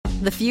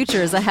The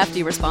future is a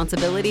hefty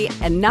responsibility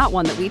and not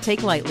one that we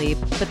take lightly,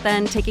 but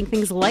then taking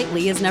things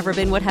lightly has never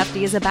been what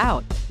Hefty is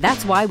about.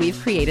 That's why we've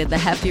created the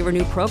Hefty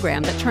Renew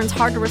program that turns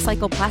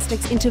hard-to-recycle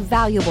plastics into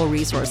valuable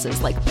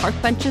resources like park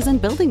benches and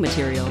building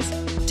materials.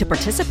 To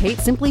participate,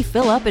 simply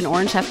fill up an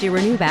orange Hefty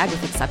Renew bag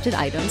with accepted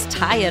items,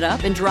 tie it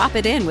up, and drop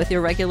it in with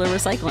your regular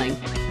recycling.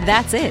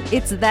 That's it.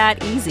 It's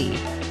that easy.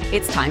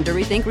 It's time to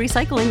rethink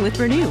recycling with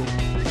Renew.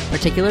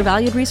 Particular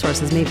valued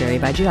resources may vary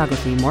by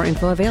geography. More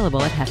info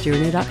available at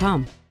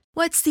heftyrenew.com.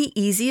 What's the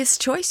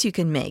easiest choice you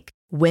can make?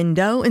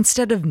 Window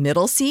instead of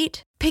middle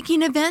seat?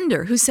 Picking a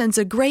vendor who sends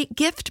a great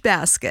gift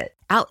basket?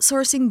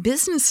 Outsourcing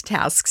business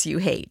tasks you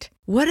hate?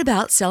 What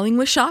about selling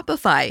with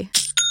Shopify?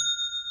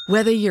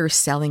 Whether you're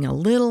selling a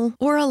little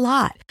or a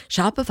lot,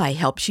 Shopify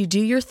helps you do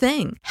your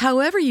thing,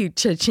 however you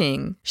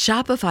cha-ching.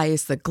 Shopify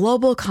is the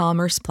global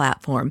commerce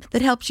platform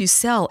that helps you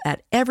sell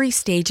at every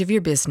stage of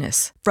your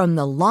business. From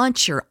the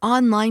launch your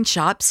online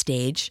shop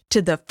stage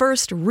to the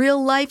first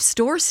real-life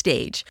store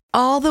stage,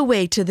 all the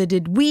way to the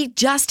did we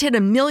just hit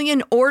 1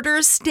 million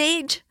orders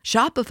stage.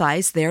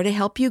 Shopify's there to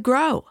help you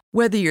grow.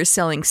 Whether you're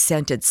selling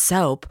scented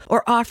soap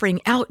or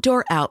offering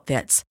outdoor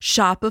outfits,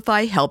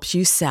 Shopify helps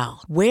you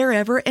sell.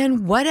 Wherever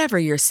and whatever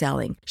you're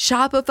selling,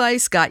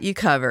 Shopify's got you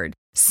covered.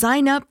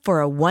 Sign up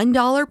for a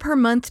 $1 per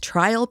month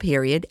trial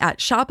period at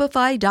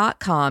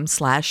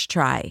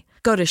shopify.com/try.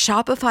 Go to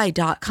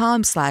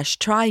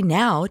shopify.com/try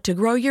now to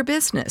grow your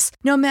business,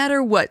 no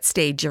matter what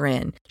stage you're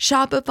in.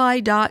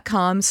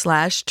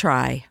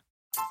 Shopify.com/try.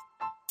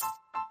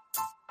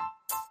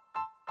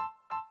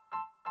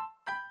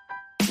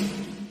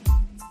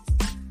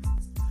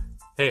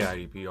 Hey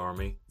IDP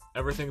Army,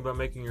 ever think about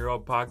making your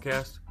own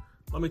podcast?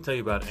 Let me tell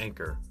you about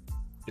Anchor.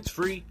 It's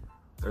free.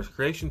 There's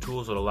creation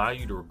tools that allow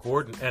you to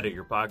record and edit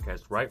your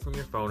podcast right from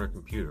your phone or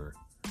computer.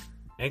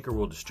 Anchor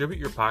will distribute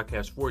your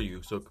podcast for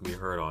you so it can be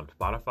heard on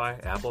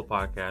Spotify, Apple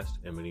Podcasts,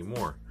 and many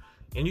more.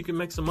 And you can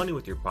make some money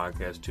with your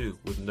podcast too,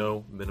 with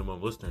no minimum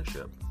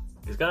listenership.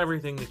 It's got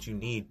everything that you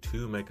need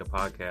to make a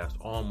podcast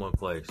all in one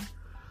place.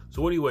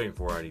 So what are you waiting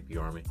for, IDP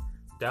Army?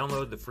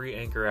 Download the free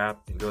Anchor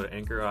app and go to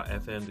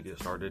anchor.fm to get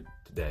started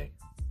today.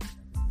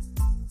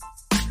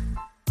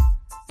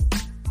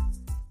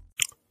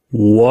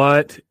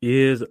 What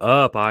is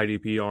up,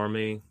 IDP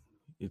Army?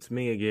 It's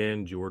me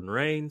again, Jordan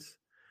Rains.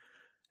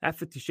 At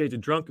 50 Shades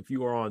of Drunk, if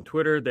you are on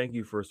Twitter, thank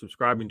you for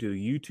subscribing to the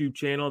YouTube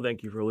channel.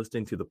 Thank you for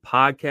listening to the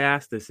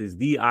podcast. This is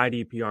the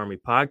IDP Army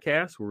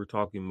podcast, where we're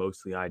talking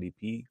mostly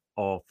IDP,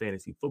 all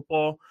fantasy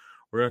football.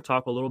 We're going to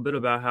talk a little bit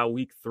about how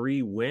week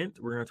 3 went.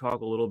 We're going to talk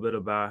a little bit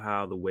about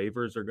how the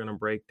waivers are going to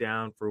break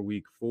down for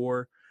week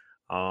 4.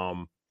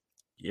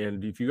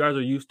 And if you guys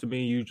are used to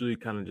me, usually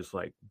kind of just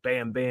like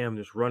bam, bam,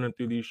 just running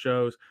through these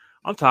shows,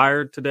 I'm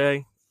tired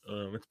today.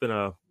 It's been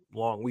a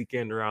long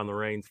weekend around the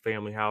Rains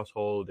family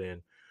household,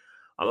 and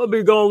I'm going to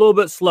be going a little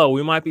bit slow.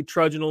 We might be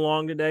trudging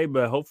along today,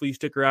 but hopefully you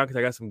stick around because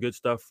I got some good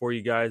stuff for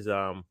you guys.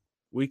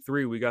 Week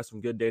 3, we got some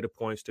good data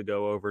points to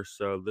go over,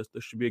 so this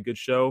should be a good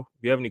show.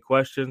 If you have any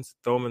questions,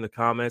 throw them in the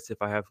comments.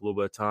 If I have a little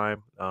bit of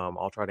time,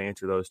 I'll try to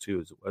answer those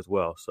too as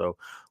well. So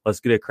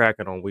let's get it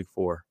cracking on week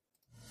 4.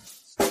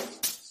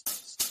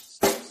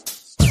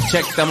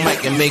 Check the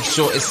mic and make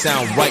sure it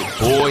sound right,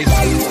 boys.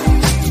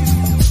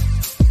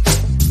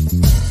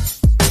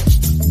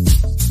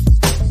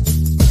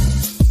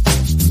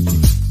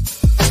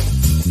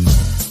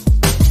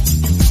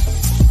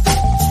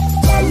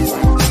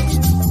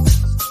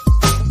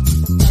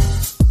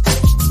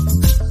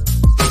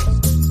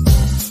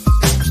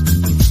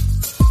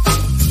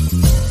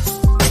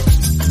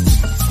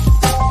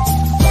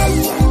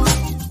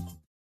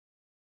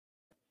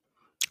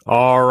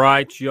 All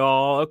right,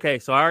 y'all. Okay,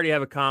 so I already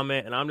have a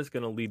comment, and I'm just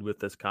going to lead with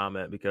this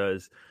comment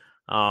because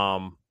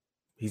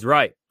he's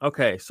right.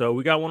 Okay, so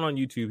we got one on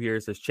YouTube here.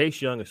 It says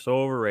Chase Young is so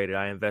overrated.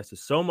 I invested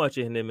so much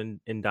in him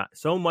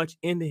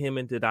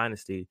into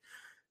Dynasty.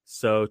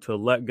 So to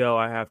let go,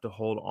 I have to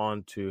hold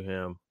on to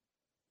him.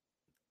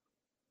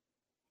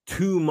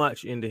 Too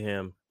much into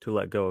him to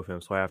let go of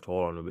him, so I have to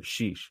hold on to him. But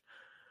sheesh.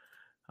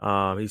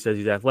 He says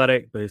he's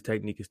athletic, but his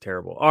technique is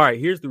terrible. All right,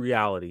 here's the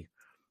reality.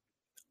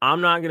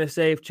 I'm not going to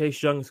say if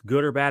Chase Young's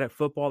good or bad at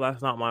football.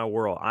 That's not my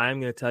world. I'm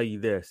going to tell you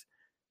this.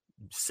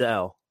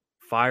 Sell.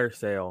 Fire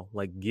sale.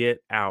 Like,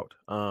 get out.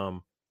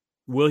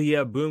 Will he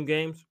have boom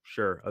games?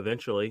 Sure,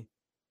 eventually.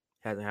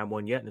 Hasn't had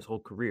one yet in his whole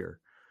career.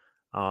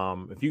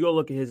 If you go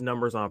look at his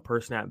numbers on a per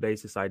snap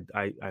basis, I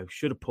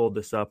should have pulled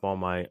this up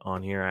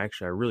on here.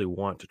 Actually, I really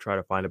want to try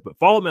to find it. But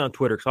follow me on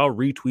Twitter because I'll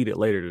retweet it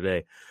later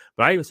today.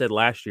 But I even said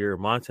last year,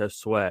 Montez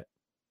Sweat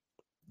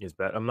is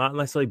better. I'm not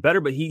necessarily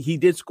better, but he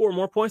did score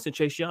more points than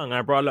Chase Young.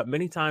 I brought it up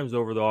many times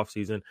over the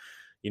offseason.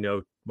 You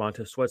know,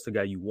 Montez Sweat's the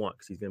guy you want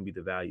because he's going to be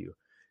the value.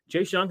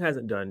 Chase Young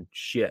hasn't done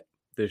shit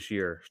this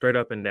year, straight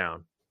up and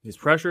down. His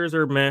pressures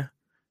are meh.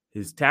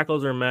 His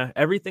tackles are meh.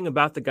 Everything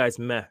about the guy's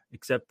meh,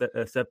 except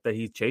that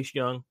he's Chase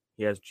Young.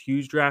 He has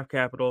huge draft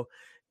capital,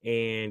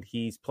 and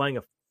he's playing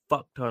a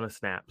fuck ton of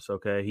snaps,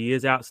 okay? He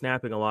is out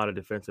snapping a lot of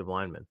defensive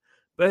linemen.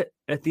 But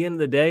at the end of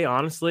the day,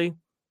 honestly,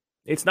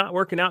 it's not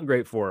working out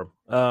great for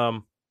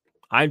him.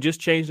 I just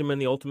changed him in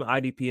the ultimate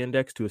IDP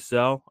index to a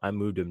sell. I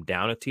moved him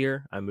down a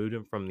tier. I moved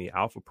him from the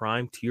Alpha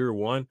Prime tier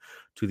 1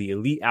 to the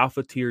Elite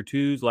Alpha tier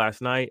 2s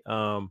last night.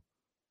 I'm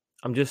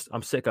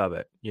sick of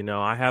it.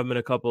 I have him in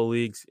a couple of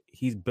leagues.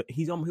 He's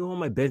on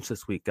my bench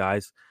this week,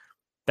 guys.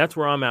 That's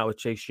where I'm at with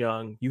Chase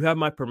Young. You have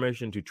my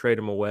permission to trade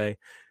him away.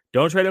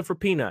 Don't trade him for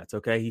peanuts,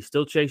 okay? He's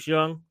still Chase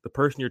Young. The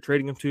person you're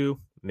trading him to,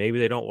 maybe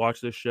they don't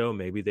watch this show.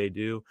 Maybe they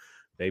do.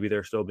 Maybe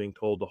they're still being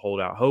told to hold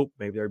out hope.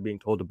 Maybe they're being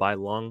told to buy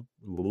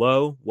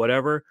low,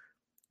 whatever.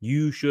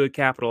 You should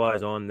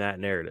capitalize on that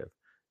narrative.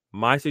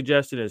 My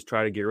suggestion is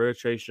try to get rid of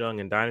Chase Young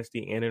in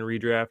Dynasty and in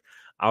redraft.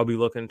 I'll be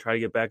looking to try to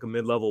get back a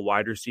mid-level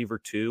wide receiver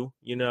too,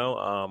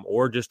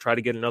 or just try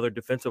to get another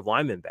defensive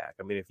lineman back.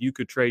 I mean, if you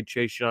could trade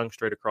Chase Young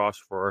straight across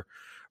for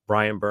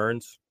Brian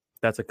Burns,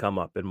 that's a come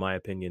up in my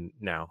opinion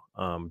now.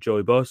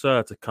 Joey Bosa,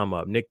 that's a come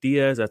up. Nick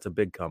Diaz, that's a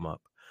big come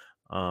up.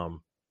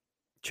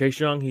 Chase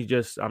Young,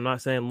 I'm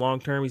not saying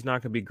long-term he's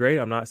not going to be great.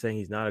 I'm not saying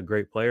he's not a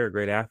great player, a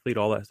great athlete,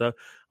 all that stuff.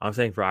 I'm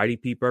saying for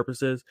IDP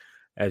purposes,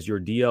 as your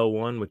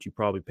DL1, which you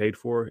probably paid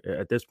for,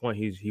 at this point,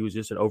 he was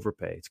just an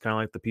overpay. It's kind of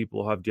like the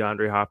people who have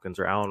DeAndre Hopkins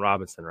or Allen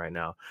Robinson right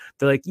now.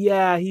 They're like,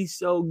 yeah, he's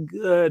so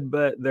good,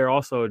 but they're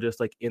also just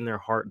like in their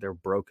heart, they're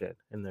broken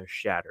and they're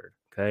shattered,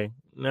 okay?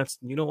 And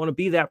you don't want to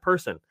be that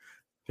person,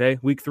 okay?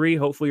 Week 3,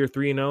 hopefully you're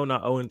 3-0,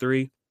 not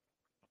 0-3.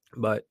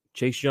 But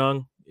Chase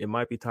Young, it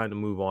might be time to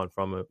move on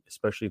from it,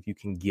 especially if you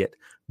can get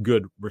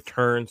good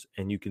returns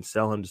and you can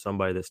sell him to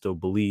somebody that still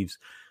believes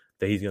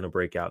that he's going to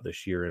break out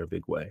this year in a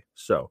big way.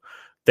 So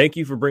thank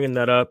you for bringing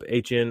that up,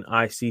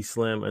 HNIC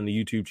Slim and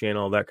the YouTube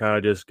channel. That kind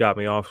of just got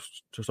me off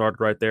to start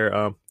right there.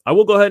 I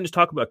will go ahead and just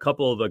talk about a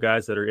couple of the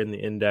guys that are in the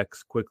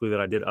index quickly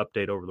that I did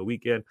update over the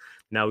weekend.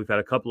 Now we've had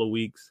a couple of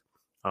weeks.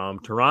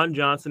 Teron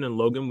Johnson and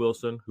Logan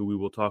Wilson, who we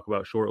will talk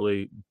about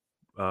shortly,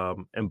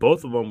 and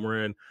both of them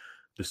were in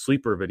the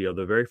sleeper video,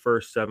 the very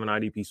first 7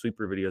 IDP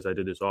sleeper videos I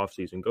did this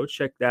offseason. Go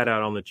check that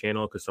out on the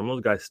channel because some of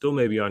those guys still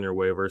may be on your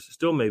waivers,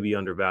 still may be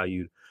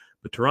undervalued.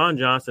 But Teron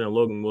Johnson and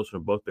Logan Wilson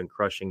have both been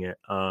crushing it.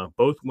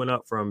 Both went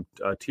up from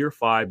tier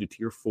 5 to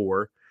tier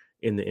 4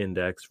 in the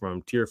index.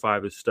 From tier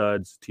 5 is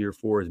studs, tier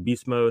 4 is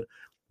beast mode.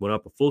 Went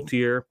up a full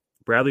tier.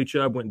 Bradley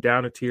Chubb went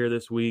down a tier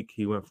this week.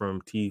 He went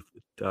from tier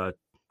 3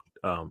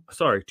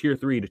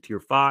 to tier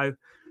 5.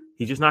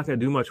 He's just not going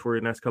to do much for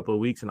you the next couple of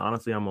weeks, and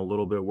honestly, I'm a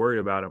little bit worried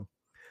about him.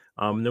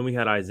 Then we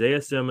had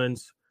Isaiah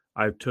Simmons.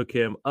 I took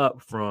him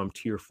up from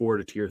tier 4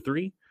 to tier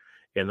 3.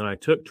 And then I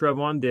took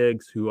Trevon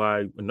Diggs,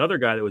 another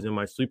guy that was in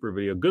my sleeper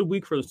video. Good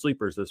week for the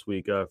sleepers this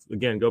week.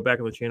 Again, go back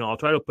on the channel. I'll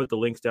try to put the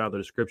links down in the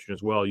description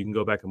as well. You can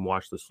go back and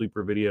watch the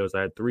sleeper videos.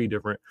 I had 3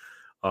 different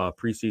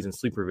preseason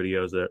sleeper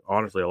videos that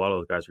honestly, a lot of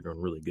those guys are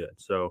doing really good.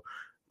 So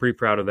pretty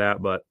proud of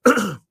that. But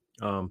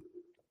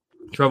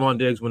Trevon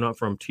Diggs went up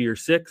from tier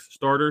 6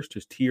 starters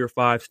to tier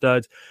 5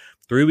 studs.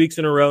 3 weeks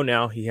in a row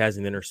now, he has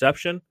an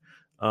interception.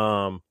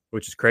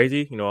 Which is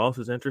crazy.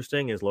 Also is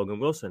interesting is Logan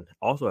Wilson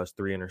also has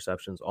 3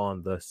 interceptions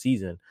on the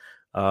season,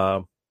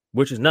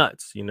 which is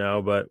nuts,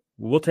 but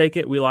we'll take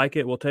it. We like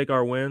it. We'll take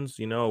our wins.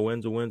 A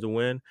win's a win's a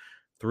win.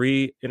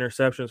 3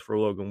 interceptions for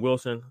Logan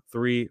Wilson,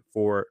 3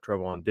 for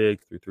Trevon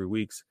Diggs through 3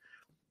 weeks.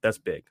 That's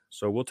big.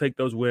 So we'll take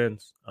those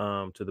wins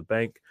to the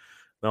bank.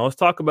 Now let's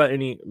talk about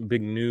any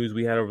big news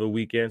we had over the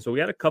weekend. So we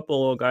had a couple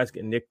of little guys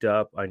get nicked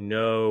up. I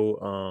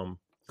know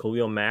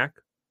Khalil Mack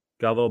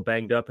got a little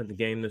banged up in the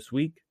game this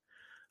week.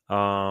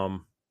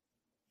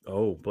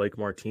 Blake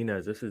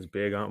Martinez. This is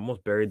big. I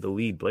almost buried the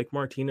lead. Blake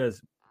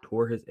Martinez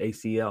tore his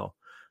ACL.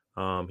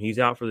 He's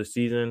out for the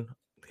season.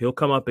 He'll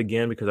come up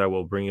again because I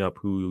will bring up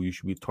who you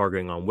should be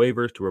targeting on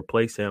waivers to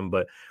replace him,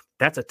 but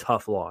that's a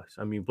tough loss.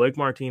 I mean, Blake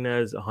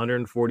Martinez,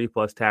 140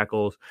 plus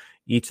tackles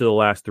each of the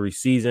last 3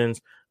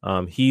 seasons.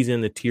 He's in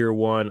the tier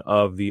 1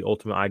 of the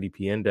Ultimate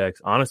IDP Index.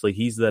 Honestly,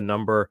 he's the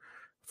number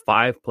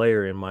 5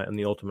 player in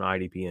the Ultimate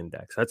IDP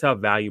Index. That's how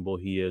valuable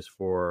he is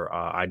for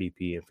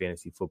IDP and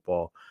fantasy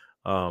football.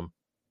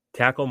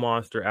 Tackle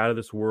monster, out of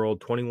this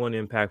world. 21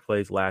 impact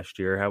plays last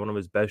year. Had one of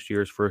his best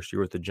years, first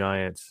year with the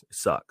Giants. It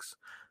sucks.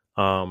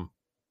 I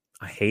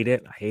hate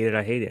it.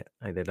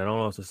 I don't know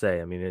what else to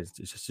say. I mean, it's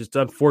just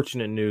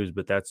unfortunate news,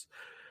 but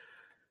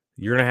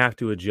you're gonna have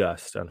to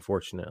adjust,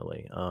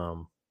 unfortunately.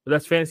 But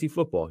that's fantasy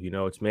football.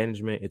 It's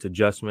management, it's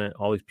adjustment.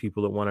 All these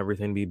people that want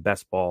everything to be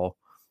best ball.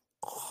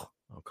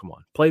 Oh, come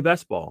on. Play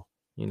best ball.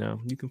 You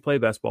can play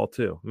best ball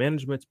too.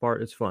 Management's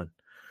part is fun.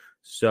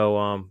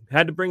 So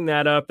had to bring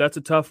that up. That's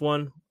a tough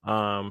one.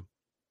 Not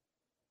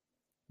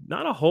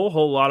a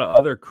whole lot of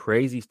other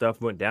crazy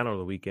stuff went down over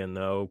the weekend,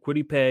 though.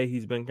 Kwity Paye,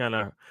 he's been kind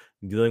of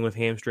dealing with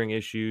hamstring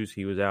issues.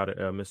 He was out,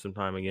 missed some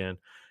time again.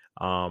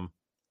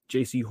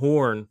 J.C.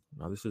 Horn,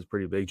 this is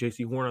pretty big.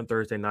 J.C. Horn on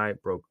Thursday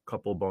night broke a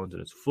couple of bones in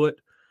his foot.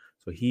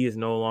 So he is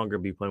no longer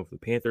be playing for the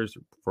Panthers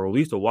for at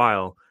least a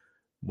while.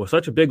 Was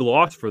such a big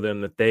loss for them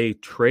that they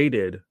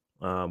traded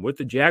with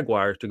the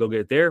Jaguars to go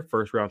get their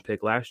first-round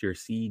pick last year,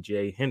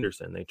 C.J.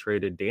 Henderson. They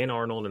traded Dan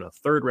Arnold and a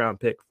third-round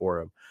pick for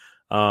him.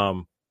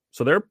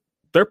 So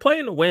they're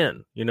playing to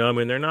win.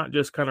 They're not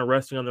just kind of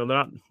resting on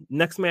their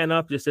next man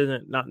up.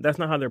 That's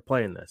not how they're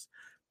playing this.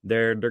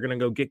 They're going to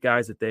go get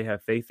guys that they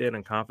have faith in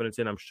and confidence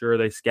in. I'm sure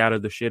they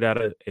scouted the shit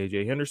out of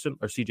AJ Henderson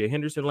or CJ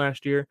Henderson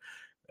last year.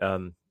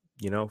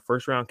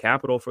 First round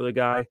capital for the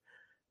guy.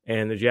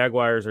 And the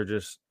Jaguars are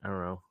just, I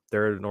don't know,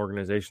 they're an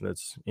organization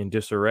that's in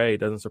disarray. It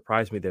doesn't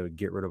surprise me they would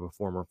get rid of a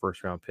former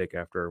first round pick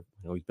after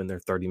he's been there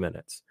 30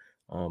 minutes.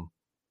 A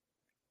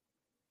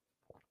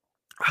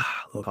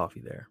little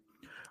coffee there.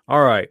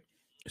 All right.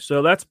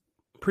 So that's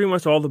pretty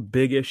much all the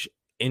biggish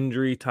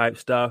injury type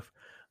stuff.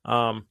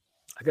 I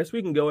guess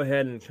we can go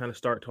ahead and kind of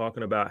start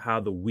talking about how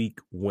the week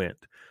went.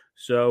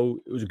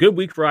 So it was a good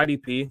week for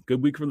IDP,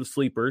 good week for the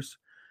sleepers.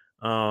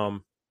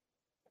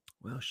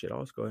 I'll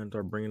just go ahead and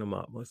start bringing them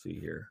up. Let's see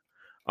here.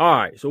 All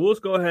right, so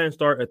let's go ahead and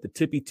start at the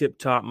tippy tip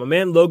top. My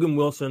man Logan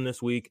Wilson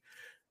this week.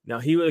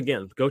 Now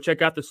go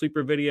check out the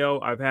sleeper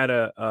video. I've had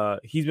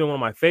he's been one of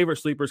my favorite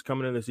sleepers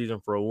coming into the season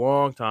for a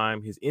long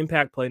time. His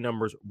impact play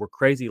numbers were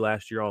crazy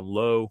last year on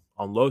low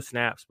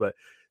snaps, but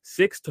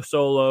 6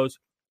 solos,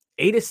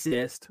 8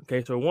 assists.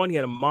 Okay, so one, he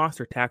had a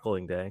monster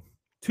tackling day.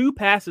 2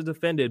 passes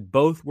defended,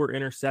 both were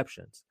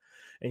interceptions.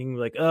 And you can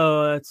be like,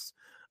 oh, that's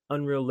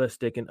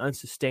unrealistic and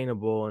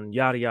unsustainable and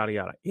yada, yada,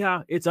 yada.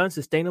 Yeah, it's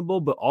unsustainable,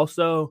 but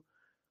also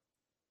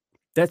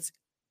that's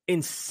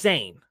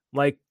insane.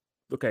 Like,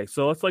 okay,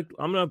 so it's like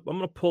I'm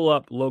gonna pull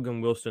up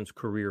Logan Wilson's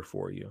career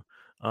for you.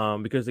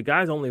 Because the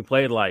guy's only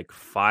played like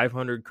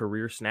 500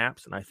 career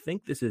snaps, and I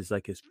think this is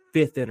like his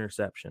 5th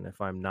interception, if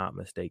I'm not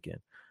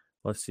mistaken.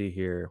 Let's see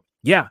here.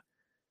 Yeah.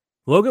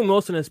 Logan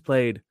Wilson has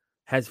 5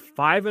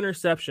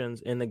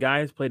 interceptions, and the guy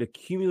has played a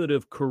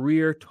cumulative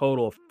career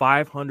total of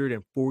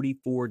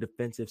 544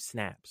 defensive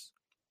snaps.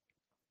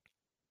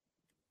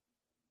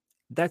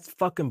 That's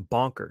fucking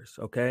bonkers,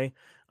 okay?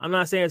 I'm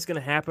not saying it's going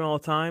to happen all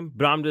the time,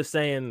 but I'm just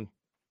saying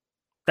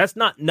that's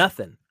not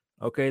nothing,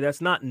 okay? That's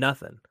not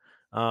nothing.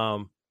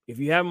 If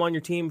you have him on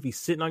your team, if he's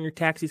sitting on your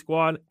taxi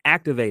squad,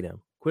 activate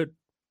him. Quit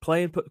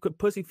quit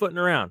pussyfooting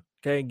around,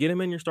 okay? Get him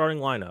in your starting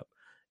lineup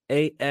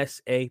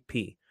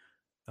ASAP.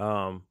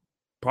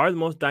 Probably the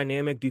most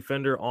dynamic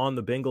defender on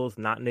the Bengals,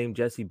 not named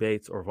Jesse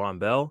Bates or Von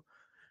Bell.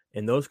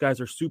 And those guys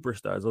are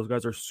superstars. Those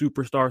guys are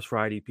superstars for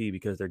IDP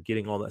because they're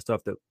getting all that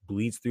stuff that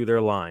bleeds through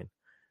their line.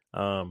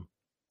 So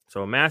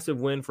a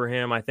massive win for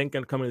him. I think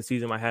coming to the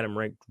season, I had him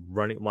ranked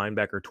running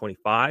linebacker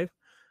 25.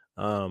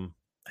 I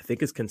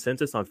think his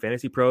consensus on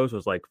Fantasy Pros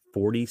was like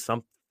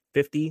 47,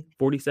 50,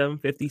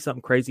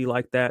 something crazy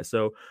like that.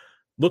 So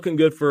looking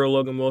good for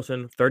Logan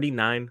Wilson,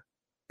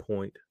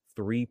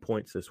 39.3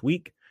 points this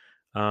week.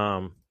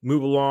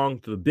 Move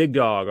along to the big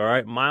dog. All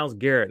right, Myles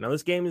Garrett. Now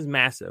this game is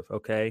massive.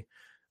 Okay.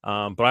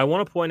 But I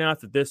want to point out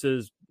that this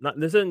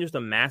isn't just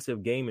a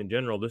massive game in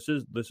general. This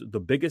is the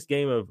biggest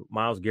game of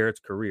Myles Garrett's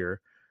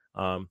career.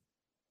 I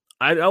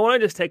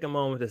want to just take a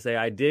moment to say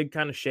I did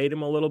kind of shade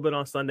him a little bit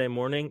on Sunday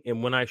morning.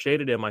 And when I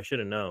shaded him, I should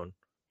have known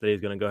that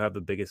he's going to go have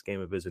the biggest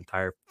game of his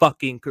entire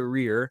fucking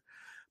career.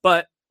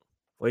 But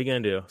what are you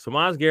going to do? So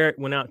Myles Garrett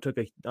went out and took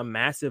a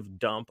massive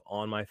dump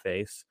on my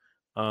face.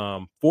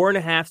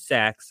 4.5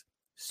 sacks,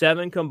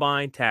 7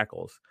 combined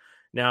tackles.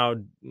 Now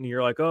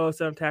you're like, oh,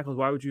 7 tackles.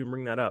 Why would you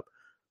bring that up?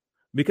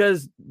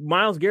 Because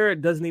Myles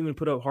Garrett doesn't even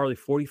put up hardly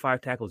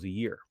 45 tackles a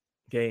year.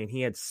 Okay. And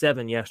he had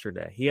 7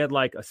 yesterday. He had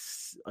like a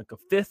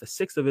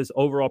 6th of his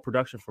overall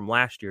production from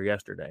last year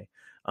yesterday.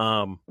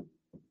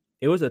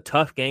 It was a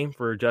tough game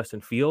for Justin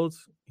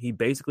Fields. He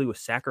basically was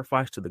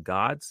sacrificed to the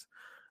gods.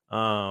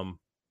 Again,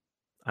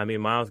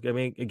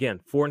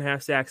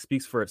 4.5 sacks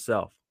speaks for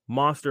itself.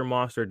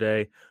 Monster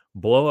day,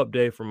 blow up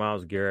day for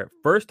Myles Garrett.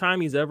 First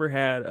time he's ever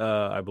had,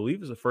 I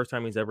believe it's the first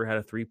time he's ever had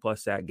a 3+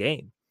 sack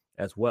game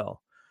as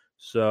well.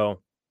 So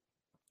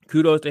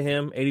kudos to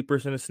him.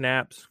 80% of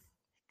snaps,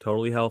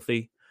 totally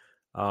healthy.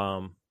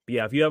 But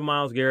yeah, if you have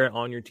Myles Garrett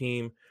on your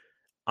team,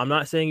 I'm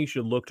not saying you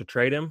should look to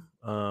trade him.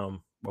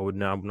 I'm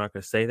not going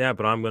to say that,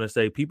 but I'm going to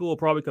say people will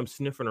probably come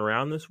sniffing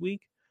around this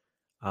week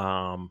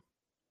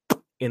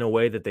in a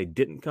way that they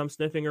didn't come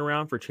sniffing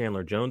around for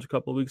Chandler Jones a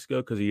couple of weeks ago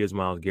because he is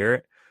Myles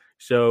Garrett.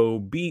 So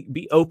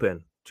be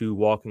open to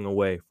walking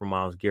away from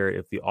Myles Garrett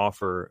if the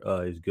offer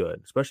is good,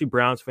 especially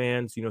Browns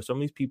fans. Some of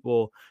these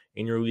people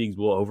in your leagues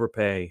will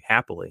overpay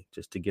happily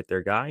just to get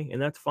their guy,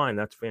 and that's fine.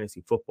 That's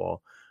fantasy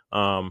football.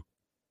 I'm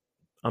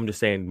just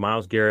saying,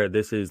 Myles Garrett,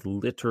 this is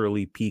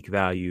literally peak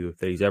value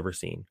that he's ever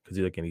seen because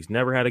he's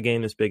never had a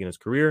game this big in his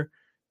career,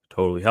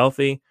 totally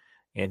healthy,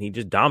 and he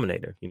just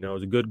dominated. It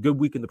was a good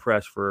week in the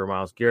press for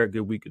Myles Garrett,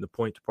 good week in the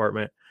point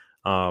department.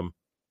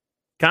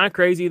 Kind of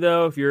crazy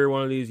though, if you're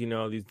one of these,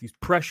 these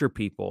pressure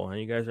people, and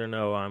you guys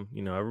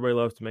everybody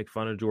loves to make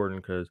fun of Jordan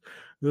because,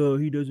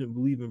 he doesn't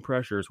believe in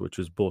pressures, which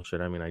is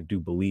bullshit. I mean, I do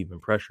believe in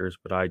pressures,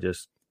 but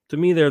to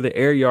me, they're the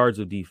air yards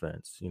of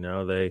defense.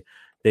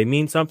 They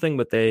mean something,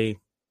 but they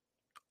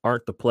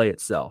aren't the play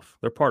itself.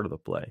 They're part of the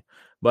play.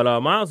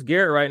 But Myles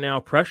Garrett right now,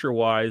 pressure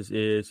wise,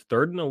 is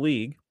 3rd in the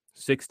league,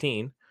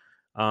 16,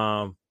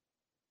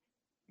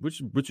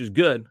 which is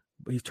good.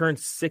 But he's turned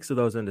 6 of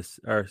those have been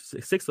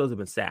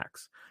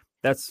sacks.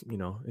 That's,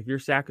 if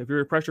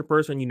you're a pressure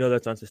person,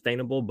 that's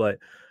unsustainable. But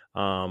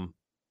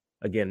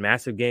Again,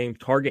 massive game.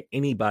 Target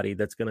anybody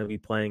that's going to be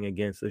playing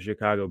against the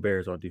Chicago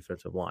Bears on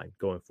defensive line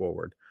going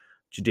forward.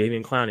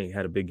 Jadeveon Clowney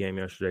had a big game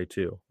yesterday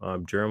too.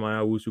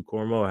 Jeremiah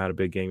Owusu-Koramoah had a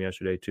big game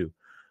yesterday too.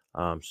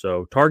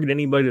 So target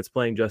anybody that's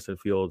playing Justin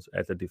Fields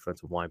at the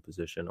defensive line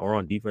position or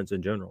on defense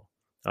in general.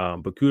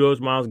 But kudos,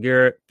 Myles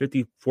Garrett,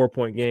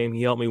 54-point game.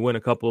 He helped me win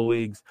a couple of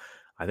leagues.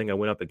 I think I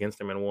went up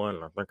against him in one,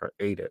 and I think I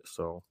ate it.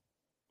 So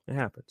it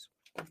happens.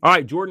 All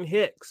right, Jordan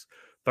Hicks.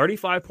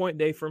 35-point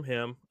day from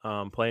him,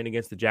 playing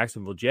against the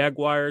Jacksonville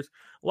Jaguars.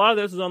 A lot of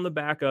this is on the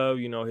back of,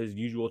 his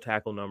usual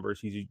tackle numbers.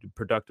 He's a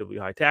productively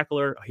high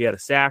tackler. He had a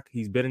sack.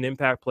 He's been an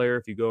impact player.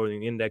 If you go to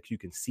the index, you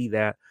can see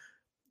that.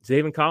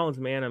 Zaven Collins,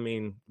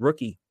 man,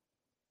 rookie.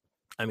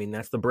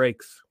 That's the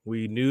breaks.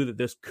 We knew that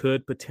this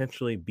could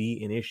potentially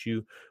be an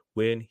issue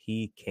when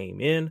he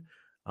came in.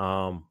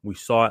 We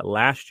saw it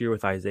last year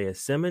with Isaiah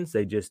Simmons.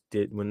 They just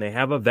did, when they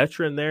have a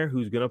veteran there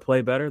who's going to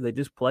play better, they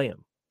just play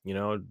him.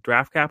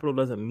 Draft capital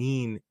doesn't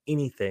mean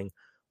anything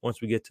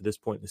once we get to this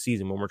point in the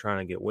season when we're trying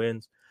to get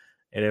wins.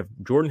 And if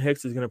Jordan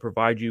Hicks is going to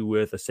provide you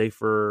with a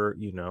safer,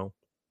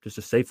 just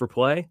a safer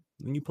play,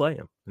 then you play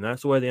him. And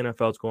that's the way the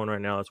NFL is going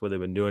right now. That's why they've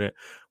been doing it.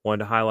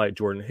 Wanted to highlight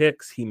Jordan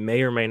Hicks. He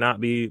may or may not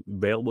be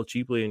available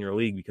cheaply in your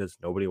league because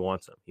nobody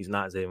wants him. He's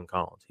not Zaven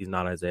Collins. He's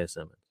not Isaiah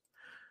Simmons.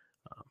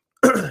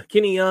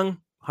 Kenny Young,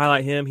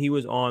 highlight him. He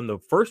was on the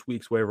first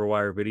week's waiver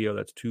wire video.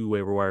 That's 2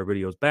 waiver wire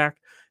videos back.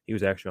 He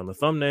was actually on the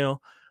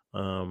thumbnail.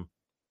 Rams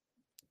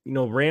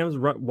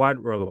wide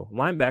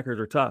linebackers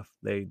are tough.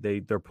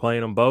 They're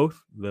playing them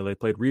both. They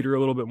played Reader a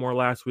little bit more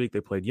last week.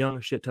 They played Young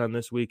a shit ton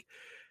this week.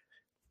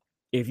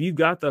 If you've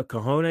got the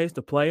cojones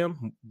to play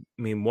them,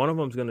 one of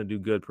them's going to do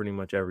good pretty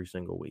much every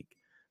single week.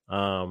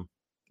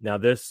 Now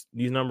these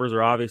numbers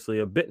are obviously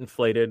a bit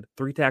inflated.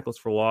 3 tackles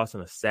for loss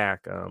and a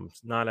sack.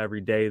 It's not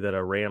every day that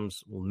a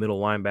Rams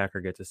middle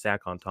linebacker gets a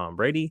sack on Tom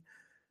Brady.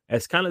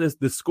 It's kind of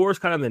the score is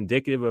kind of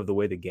indicative of the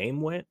way the game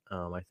went.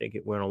 I think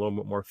it went a little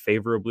bit more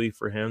favorably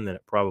for him than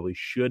it probably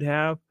should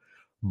have.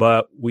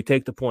 But we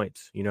take the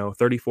points,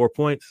 34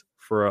 points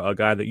for a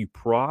guy that you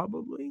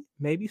probably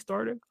maybe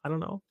started. I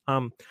don't know.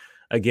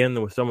 Again,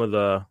 with some of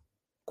the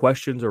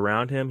questions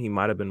around him, he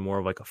might have been more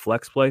of like a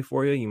flex play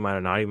for you. You might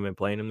have not even been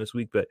playing him this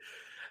week, but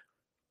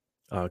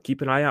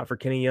keep an eye out for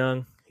Kenny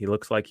Young. He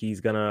looks like he's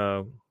going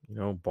to,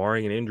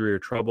 barring an injury or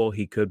trouble,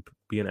 he could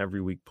be an every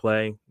week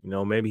play.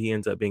 Maybe he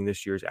ends up being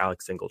this year's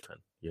Alex Singleton,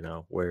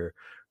 where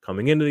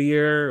coming into the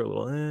year, a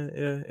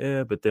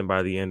little, but then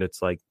by the end,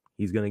 it's like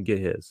he's going to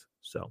get his.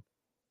 So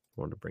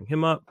wanted to bring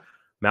him up.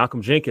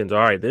 Malcolm Jenkins. All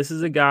right, this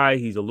is a guy,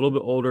 he's a little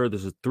bit older.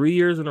 This is 3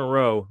 years in a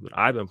row that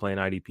I've been playing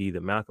IDP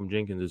that Malcolm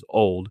Jenkins is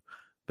old,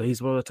 but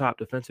he's one of the top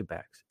defensive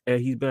backs.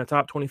 And he's been a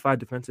top 25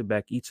 defensive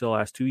back each of the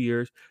last 2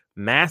 years.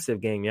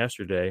 Massive game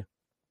yesterday.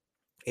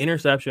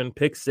 Interception,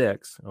 pick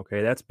 6.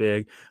 Okay, that's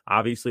big.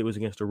 Obviously, it was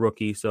against a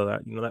rookie, so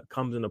that that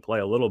comes into play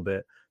a little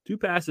bit. 2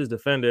 passes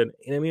defended,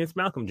 and it's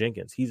Malcolm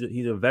Jenkins. He's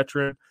a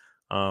veteran.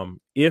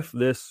 If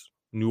this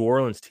New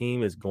Orleans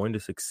team is going to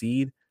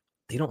succeed,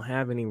 they don't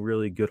have any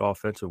really good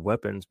offensive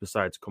weapons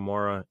besides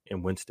Kamara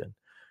and Winston.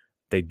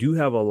 They do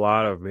have a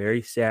lot of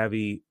very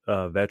savvy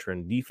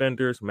veteran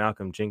defenders,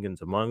 Malcolm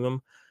Jenkins among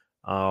them.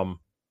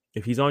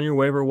 If he's on your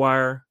waiver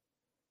wire,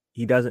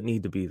 he doesn't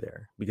need to be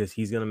there because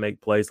he's going to make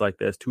plays like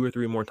this 2 or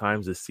 3 more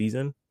times this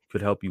season.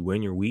 Could help you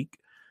win your week.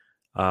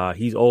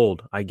 He's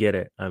old. I get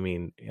it.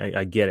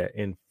 I get it.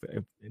 And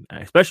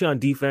especially on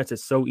defense,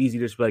 it's so easy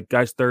to just be like,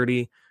 guy's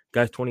 30,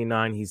 guy's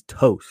 29. He's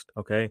toast.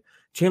 Okay.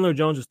 Chandler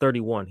Jones is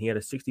 31. He had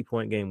a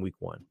 60-point game week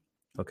 1.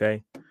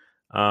 Okay.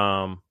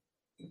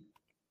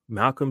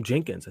 Malcolm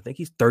Jenkins, I think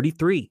he's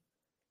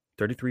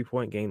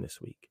 33-point game this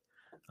week.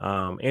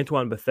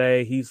 Antoine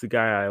Bethea, he's the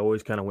guy I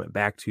always kind of went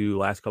back to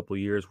last couple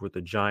of years with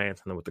the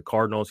Giants and then with the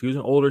Cardinals. He was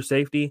an older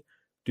safety.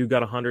 Dude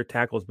got 100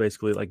 tackles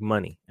basically like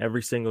money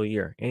every single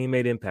year, and he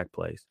made impact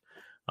plays.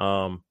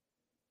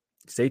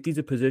 Safety's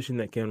a position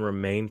that can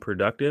remain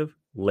productive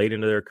late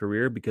into their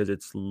career because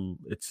it's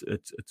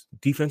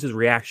defense is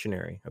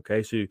reactionary.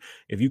 Okay, so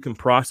if you can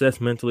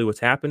process mentally what's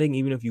happening,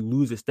 even if you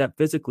lose a step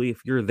physically, if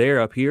you're there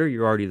up here,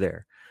 you're already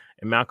there.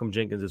 And Malcolm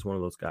Jenkins is one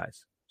of those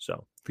guys.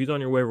 So if he's on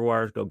your waiver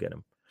wires, go get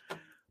him.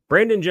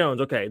 Brandon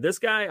Jones. Okay, this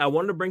guy, I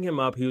wanted to bring him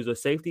up. He was a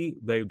safety.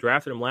 They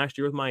drafted him last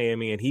year with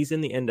Miami, and he's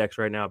in the index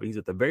right now, but he's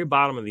at the very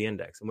bottom of the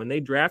index. And when they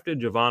drafted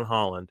Javon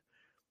Holland,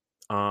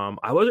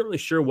 I wasn't really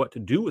sure what to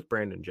do with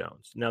Brandon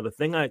Jones. Now, the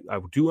thing I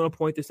do want to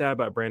point this out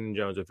about Brandon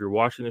Jones, if you're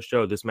watching the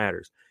show, this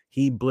matters.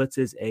 He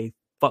blitzes a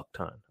fuck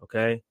ton,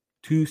 okay?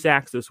 2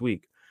 sacks this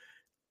week.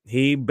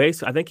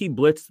 I think he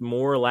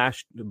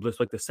blitzed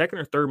like the second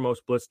or third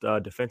most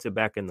blitzed defensive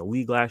back in the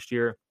league last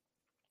year.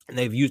 And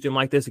they've used him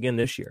like this again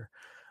this year.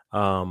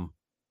 And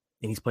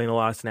he's playing a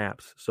lot of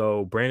snaps.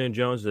 So Brandon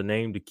Jones is a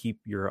name to keep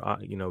your,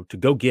 to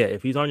go get.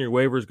 If he's on your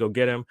waivers, go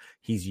get him.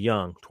 He's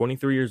young,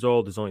 23 years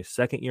old. His only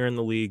second year in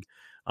the league.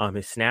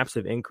 His snaps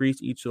have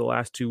increased each of the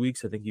last 2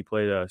 weeks. I think he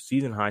played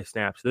season high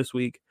snaps this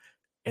week,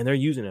 and they're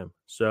using him.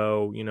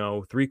 So,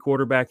 3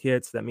 quarterback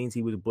hits. That means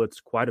he was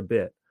blitzed quite a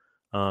bit.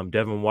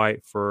 Devin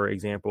White, for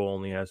example,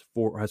 only has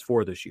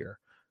 4 this year.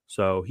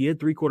 So he had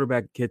 3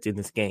 quarterback hits in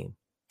this game.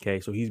 Okay,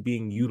 so he's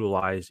being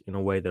utilized in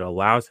a way that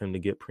allows him to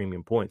get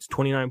premium points.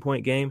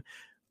 29-point game.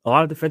 A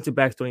lot of defensive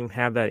backs don't even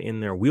have that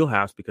in their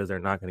wheelhouse because they're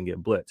not going to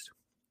get blitzed.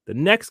 The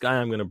next guy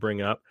I'm going to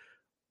bring up,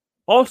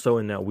 also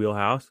in that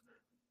wheelhouse,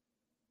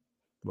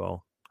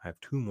 well, I have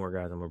 2 more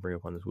guys I'm going to bring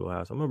up on this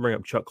wheelhouse. I'm going to bring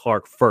up Chuck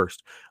Clark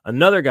first.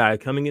 Another guy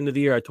coming into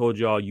the year, I told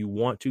y'all you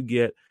want to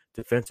get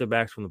defensive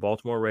backs from the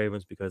Baltimore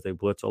Ravens because they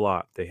blitz a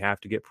lot. They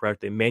have to get pressure.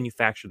 They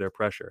manufacture their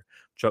pressure.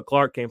 Chuck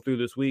Clark came through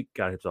this week,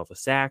 got himself a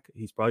sack.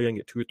 He's probably going to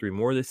get 2 or 3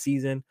 more this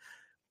season.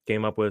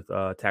 Came up with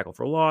tackle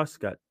for loss,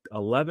 got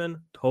 12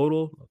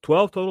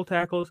 total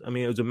tackles. I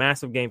mean, it was a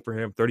massive game for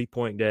him,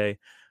 30-point day.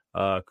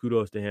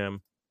 Kudos to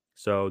him.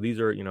 So these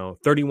are,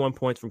 31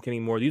 points from Kenny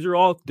Moore. These are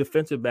all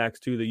defensive backs,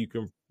 too, that you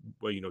can,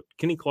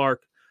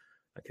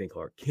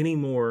 Kenny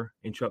Moore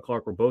and Chuck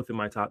Clark were both in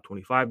my top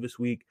 25 this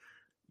week.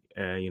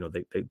 And,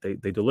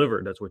 they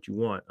delivered. That's what you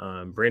want.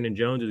 Brandon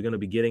Jones is going to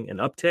be getting an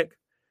uptick.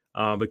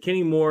 But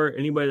Kenny Moore,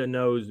 anybody that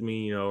knows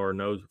me, or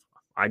knows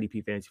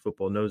IDP fantasy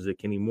football knows that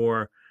Kenny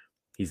Moore,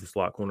 he's the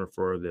slot corner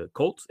for the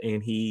Colts,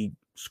 and he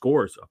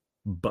scores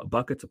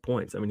buckets of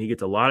points. I mean, he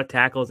gets a lot of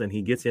tackles, and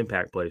he gets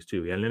impact plays,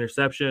 too. He had an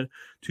interception,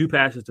 2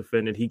 passes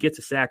defended. He gets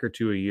a sack or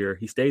 2 a year.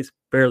 He stays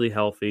fairly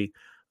healthy.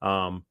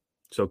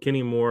 So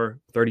Kenny Moore,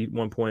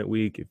 31-point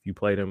week. If you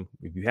had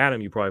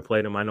him, you probably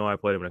played him. I know I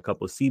played him in a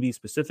couple of CBs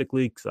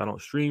specifically because I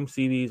don't stream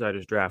CBs. I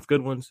just draft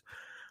good ones,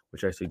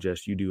 which I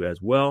suggest you do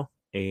as well.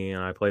 And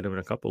I played him in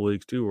a couple of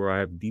leagues, too, where I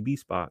have DB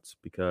spots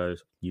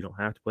because you don't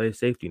have to play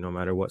safety no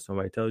matter what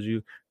somebody tells you.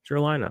 It's your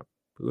lineup,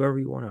 whoever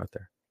you want out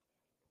there.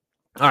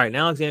 All right,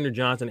 now Alexander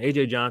Johnson,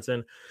 AJ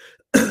Johnson,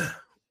 it's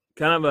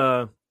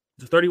a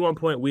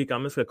 31-point week.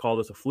 I'm just going to call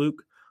this a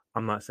fluke.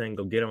 I'm not saying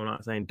go get him. I'm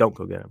not saying don't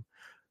go get him.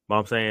 But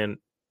I'm saying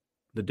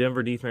the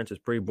Denver defense is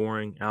pretty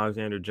boring.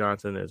 Alexander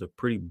Johnson is a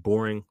pretty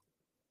boring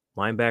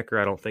linebacker.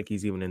 I don't think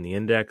he's even in the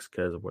index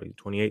because of he's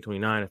 28,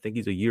 29. I think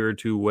he's a year or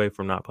 2 away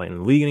from not playing in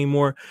the league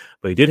anymore.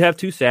 But he did have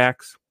 2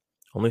 sacks,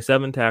 only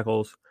 7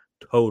 tackles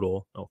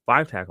total. No,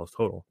 5 tackles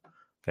total.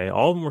 Okay,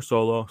 all of them were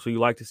solo, so you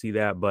like to see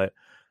that. But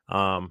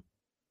I'm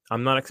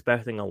not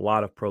expecting a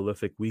lot of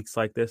prolific weeks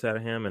like this out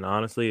of him. And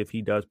honestly, if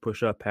he does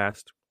push up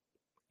past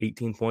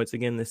 18 points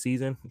again this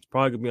season, it's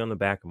probably going to be on the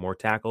back of more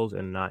tackles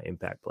and not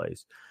impact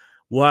plays.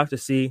 We'll have to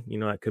see.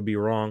 That could be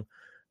wrong.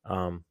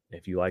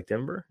 If you like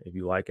Denver, if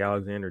you like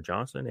Alexander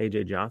Johnson,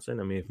 AJ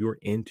Johnson, I mean, if you're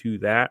into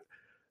that,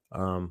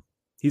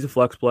 he's a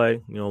flex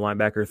play,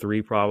 linebacker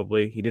 3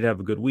 probably. He did have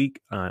a good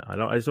week. I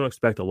just don't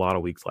expect a lot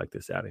of weeks like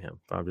this out of him.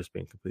 I'm just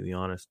being completely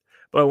honest.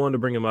 But I wanted to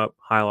bring him up,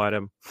 highlight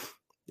him.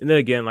 And then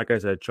again, like I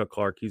said, Chuck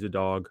Clark, he's a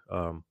dog.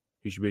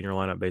 He should be in your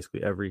lineup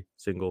basically every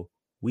single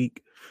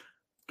week.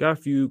 Got a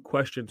few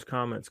questions,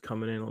 comments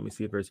coming in. Let me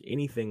see if there's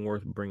anything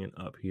worth bringing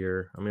up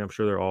here. I mean, I'm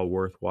sure they're all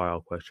worthwhile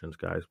questions,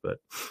 guys, but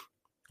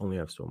only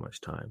have so much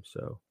time.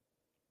 So,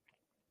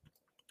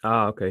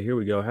 okay, here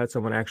we go. I had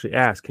someone actually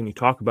ask, can you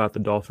talk about the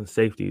Dolphins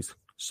safeties?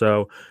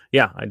 So,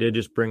 yeah, I did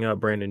just bring up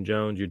Brandon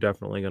Jones. You're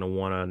definitely going to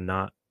want to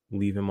not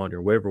leave him on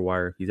your waiver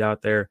wire if he's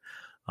out there.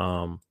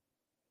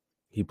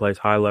 He plays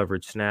high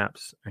leverage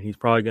snaps, and he's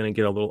probably going to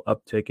get a little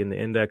uptick in the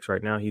index.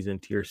 Right now, he's in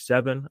tier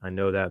 7. I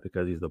know that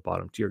because he's the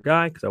bottom tier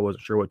guy because I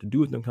wasn't sure what to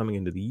do with him coming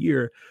into the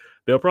year.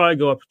 They'll probably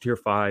go up to tier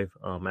 5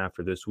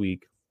 after this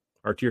week,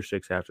 or tier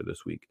 6 after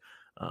this week.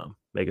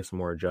 Making some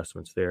more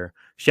adjustments there.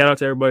 Shout out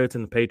to everybody that's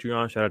in the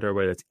Patreon. Shout out to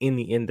everybody that's in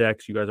the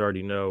index. You guys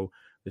already know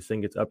this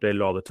thing gets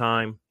updated all the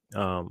time.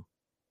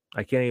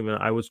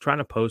 I was trying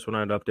to post when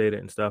I'd update it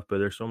and stuff, but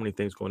there's so many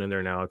things going in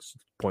there now. It's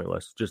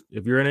pointless. Just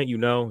if you're in it,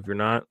 if you're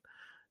not,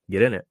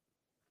 get in it.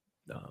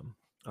 All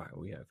right,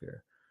 we have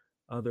here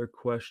other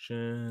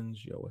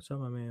questions. Yo, what's up,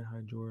 my man? Hi,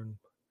 Jordan.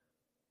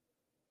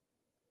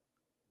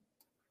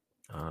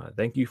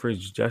 Thank you for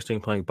suggesting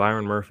playing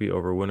Byron Murphy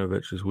over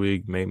Winovich this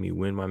week. Made me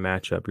win my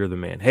matchup. You're the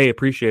man. Hey,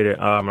 appreciate it.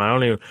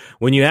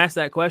 When you asked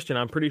that question,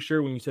 I'm pretty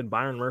sure when you said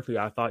Byron Murphy,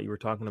 I thought you were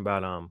talking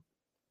about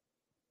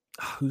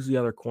who's the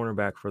other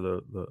cornerback for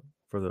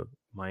the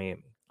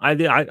Miami.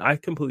 I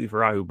completely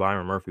forgot who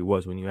Byron Murphy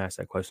was when you asked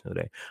that question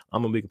today.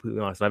 I'm gonna be completely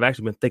honest. I've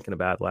actually been thinking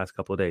about it the last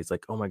couple of days.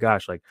 Like, oh my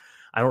gosh, like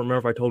I don't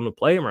remember if I told him to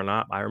play him or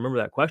not. I remember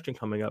that question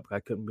coming up. I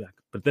couldn't be,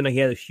 but then he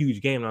had a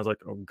huge game, and I was like,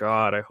 oh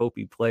God, I hope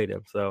he played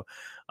him. So,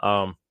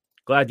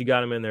 glad you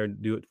got him in there to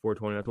do it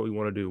 420. That's what we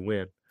want to do,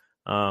 win.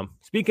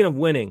 Speaking of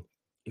winning,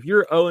 if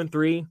you're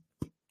 0-3,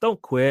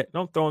 don't quit.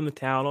 Don't throw in the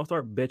towel. Don't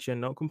start bitching.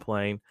 Don't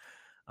complain.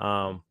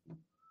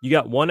 You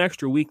got one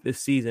extra week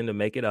this season to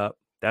make it up.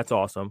 That's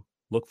awesome.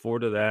 Look forward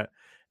to that.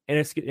 And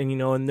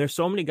there's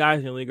so many guys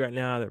in the league right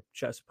now. Their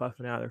chest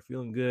puffing out. They're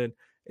feeling good.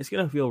 It's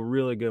going to feel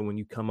really good when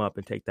you come up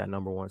and take that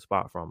number 1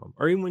 spot from them,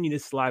 or even when you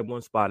just slide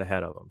 1 spot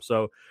ahead of them.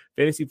 So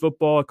fantasy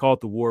football, I call it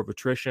the war of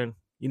attrition.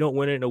 You don't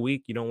win it in a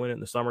week. You don't win it in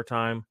the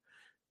summertime.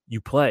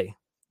 You play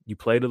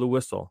to the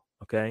whistle.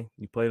 Okay.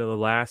 You play to the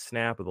last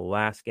snap of the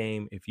last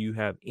game. If you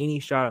have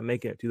any shot at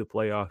making it to the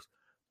playoffs,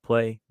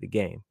 play the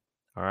game.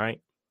 All right.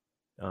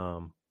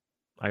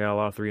 I got a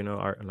lot of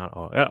 3-0, not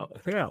all. I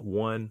think I got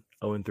one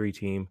 0-3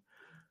 team.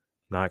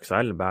 Not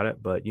excited about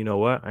it, but you know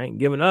what? I ain't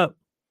giving up.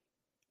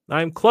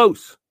 I'm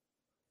close.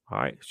 All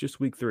right, it's just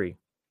week 3.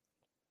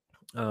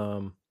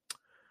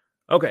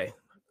 Okay.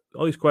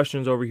 All these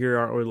questions over here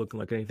aren't really looking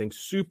like anything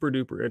super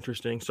duper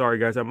interesting. Sorry,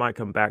 guys. I might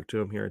come back to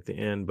them here at the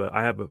end, but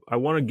I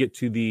want to get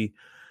to the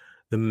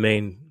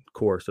main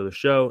course of the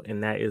show,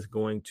 and that is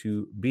going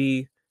to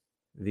be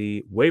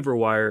the waiver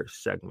wire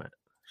segment.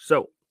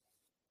 So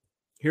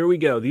here we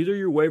go. These are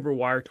your waiver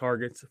wire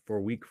targets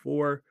for week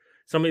 4.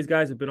 Some of these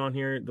guys have been on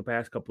here the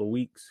past couple of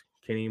weeks.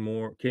 Kenny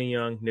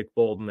Young, Nick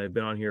Bolton, they've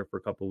been on here for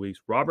a couple of weeks.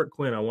 Robert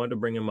Quinn, I wanted to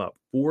bring him up.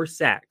 4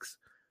 sacks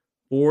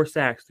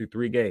through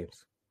 3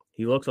 games.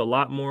 He looks a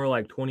lot more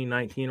like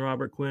 2019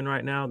 Robert Quinn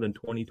right now than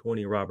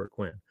 2020 Robert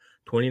Quinn.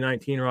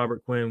 2019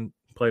 Robert Quinn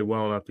played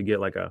well enough to get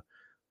like a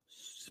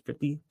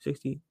 50,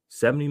 60,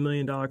 $70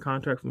 million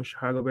contract from the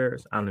Chicago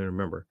Bears. I don't even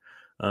remember.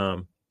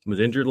 Was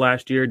injured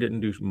last year, didn't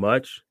do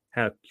much.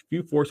 Had a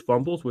few forced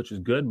fumbles, which is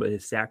good, but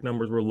his sack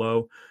numbers were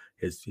low.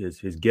 His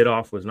get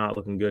off was not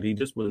looking good. He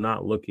just was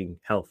not looking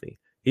healthy.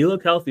 He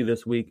looked healthy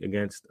this week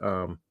against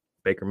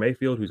Baker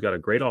Mayfield, who's got a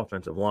great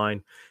offensive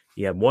line.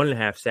 He had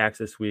 1.5 sacks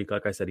this week.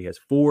 Like I said, he has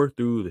 4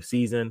 through the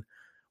season.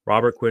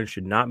 Robert Quinn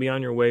should not be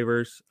on your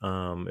waivers.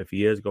 If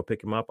he is, go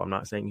pick him up. I'm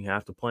not saying you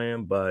have to play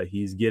him, but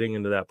he's getting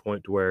into that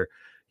point to where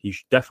he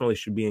definitely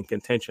should be in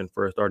contention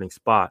for a starting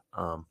spot,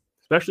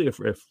 especially if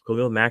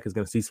Khalil Mack is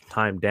going to see some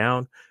time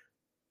down.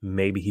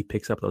 Maybe he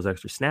picks up those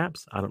extra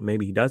snaps.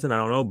 Maybe he doesn't. I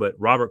don't know. But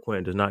Robert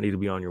Quinn does not need to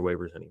be on your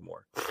waivers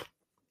anymore.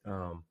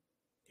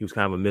 He was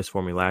kind of a miss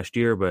for me last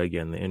year, but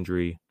again, the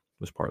injury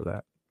was part of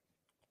that.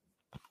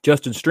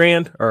 Justin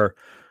Strand, or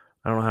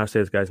I don't know how to say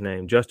this guy's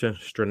name. Justin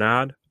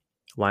Stranad,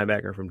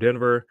 linebacker from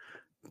Denver.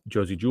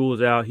 Josie Jewell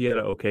is out. He had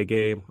an okay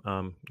game.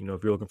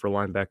 If you're looking for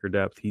linebacker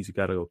depth, he's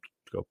got to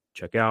go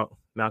check out.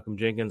 Malcolm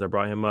Jenkins, I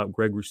brought him up.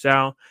 Greg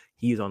Rousseau,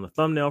 he's on the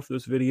thumbnail for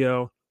this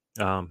video.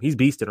 He's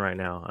beasting right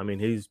now. I mean,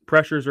 his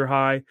pressures are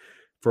high.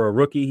 For a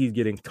rookie, he's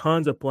getting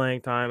tons of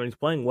playing time, and he's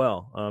playing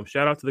well.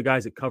 Shout out to the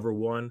guys at Cover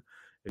One.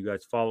 If you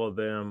guys follow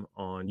them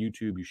on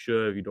YouTube, you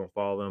should. If you don't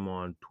follow them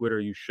on Twitter,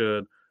 you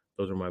should.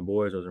 Those are my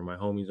boys. Those are my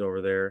homies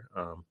over there.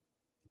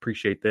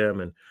 Appreciate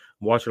them. And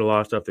I'm watching a lot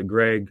of stuff that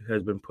Greg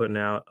has been putting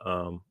out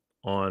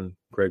on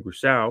Greg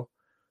Rousseau.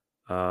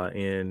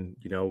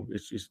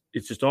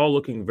 It's just all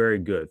looking very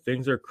good.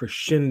 Things are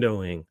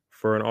crescendoing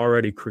for an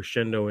already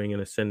crescendoing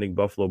and ascending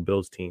Buffalo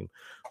Bills team.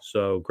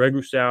 So Greg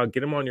Rousseau,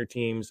 get him on your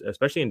teams,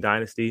 especially in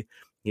Dynasty.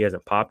 He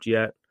hasn't popped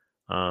yet.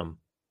 Not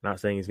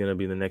saying he's going to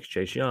be the next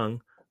Chase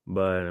Young,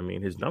 but I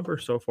mean, his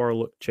numbers so far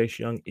look Chase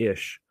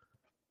Young-ish.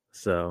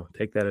 So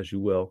take that as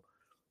you will.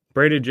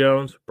 Brandon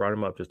Jones, brought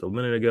him up just a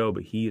minute ago,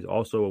 but he is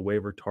also a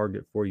waiver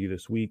target for you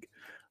this week.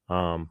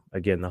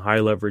 Again, the high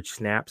leverage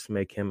snaps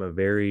make him a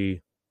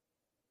very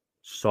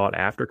sought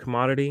after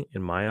commodity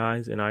in my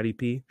eyes in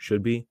IDP.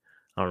 Should be.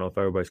 I don't know if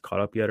everybody's caught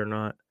up yet or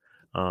not.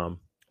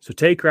 So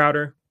Tay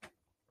Crowder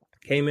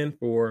came in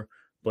for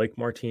Blake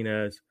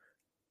Martinez.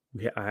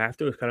 I have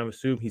to kind of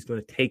assume he's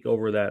going to take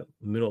over that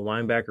middle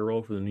linebacker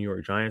role for the New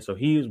York Giants. So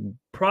he's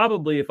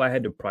probably, if I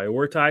had to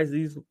prioritize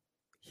these,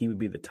 he would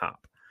be the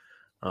top.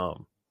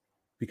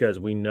 Because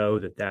we know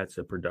that that's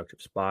a productive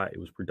spot. It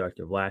was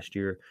productive last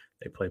year.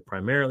 They play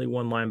primarily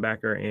one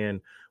linebacker. And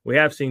we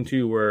have seen,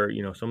 too, where,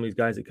 some of these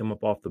guys that come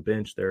up off the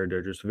bench, they're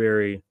just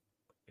very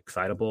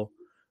excitable.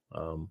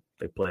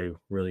 They play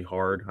really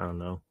hard. I don't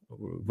know.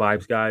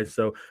 Vibes guys.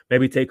 So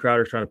maybe Tay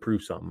Crowder's trying to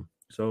prove something.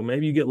 So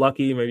maybe you get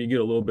lucky. Maybe you get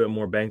a little bit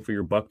more bang for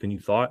your buck than you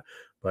thought.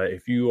 But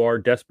if you are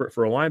desperate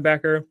for a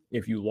linebacker,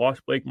 if you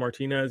lost Blake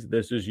Martinez,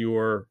 this is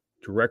your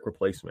direct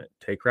replacement.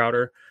 Tay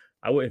Crowder.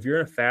 If you're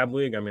in a fab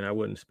league, I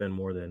wouldn't spend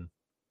more than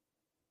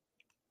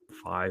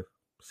 $5-7.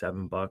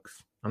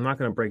 I'm not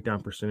going to break down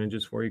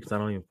percentages for you because I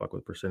don't even fuck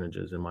with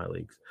percentages in my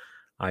leagues.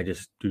 I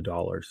just do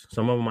dollars.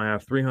 Some of them I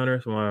have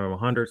 300, some of them I have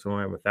 100, some of them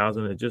I have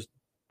 1,000. It just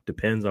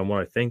depends on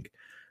what I think.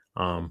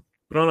 But on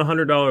a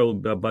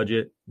 $100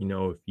 budget,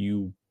 if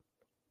you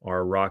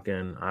are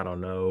rocking, I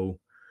don't know,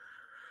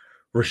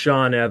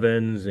 Rashawn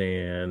Evans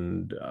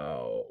and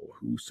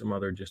who's some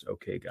other just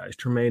okay guys,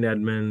 Tremaine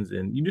Edmonds,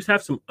 and you just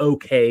have some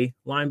okay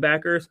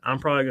linebackers, I'm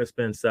probably going to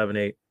spend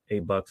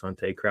 $7-8 on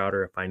Tay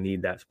Crowder if I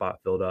need that spot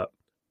filled up.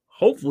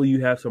 Hopefully you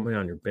have somebody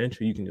on your bench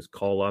who you can just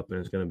call up and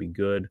it's going to be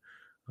good.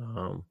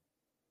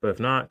 But if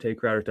not, Tay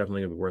Crowder is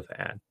definitely going to be worth an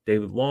ad.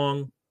 David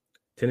Long,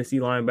 Tennessee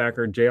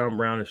linebacker. Jayon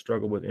Brown has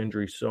struggled with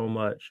injury so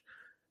much.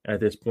 At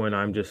this point,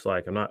 I'm just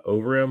like, I'm not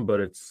over him, but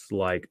it's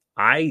like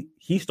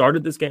he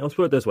started this game. Let's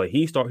put it this way.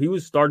 He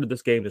started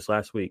this game this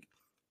last week.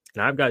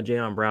 And I've got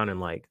Jayon Brown in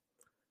like,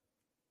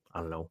 I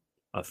don't know,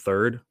 a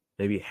third,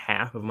 maybe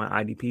half of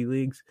my IDP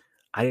leagues.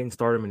 I didn't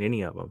start him in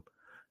any of them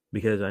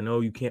because I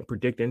know you can't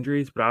predict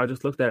injuries, but I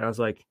just looked at it. I was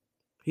like,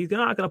 he's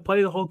not going to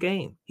play the whole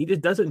game. He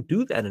just doesn't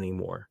do that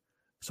anymore.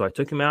 So I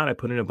took him out. I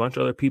put in a bunch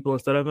of other people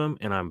instead of him,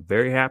 and I'm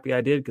very happy I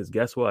did because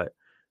guess what?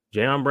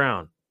 Jayon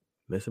Brown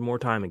missing more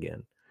time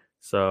again.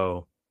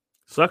 So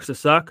sucks to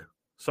suck.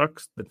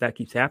 Sucks that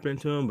keeps happening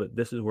to him, but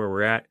this is where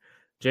we're at.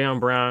 Jayon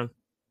Brown,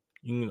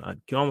 you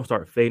can almost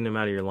start fading him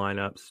out of your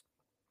lineups.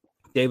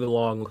 David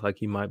Long looks like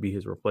he might be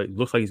his replacement.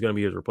 Looks like he's going to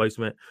be his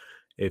replacement.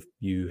 If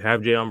you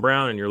have Jaylen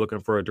Brown and you're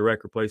looking for a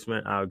direct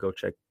replacement, I would go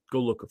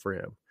looking for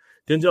him.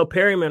 Denzel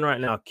Perryman right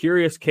now,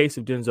 curious case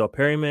of Denzel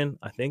Perryman.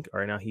 I think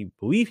right now he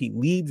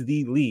leads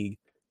the league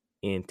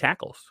in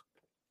tackles.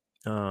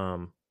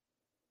 In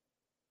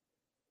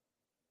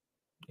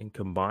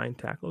combined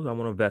tackles. I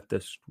want to vet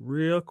this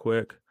real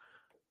quick.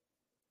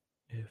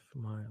 If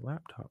my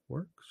laptop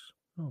works.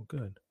 Oh,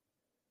 good.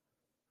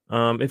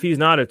 If he's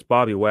not, it's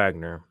Bobby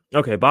Wagner.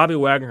 Okay, Bobby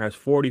Wagner has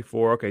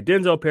 44. Okay,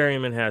 Denzel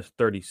Perryman has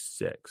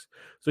 36.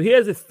 So he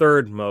has the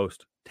third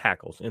most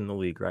tackles in the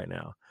league right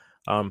now.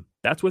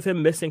 That's with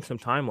him missing some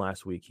time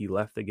last week. He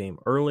left the game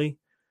early.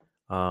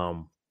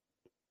 Rest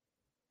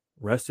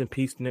in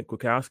peace, Nick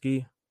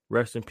Kwiatkowski.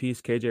 Rest in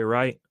peace, KJ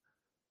Wright.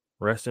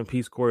 Rest in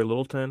peace, Corey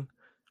Littleton.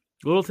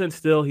 Littleton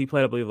still, he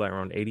played, I believe, like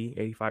around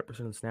 85%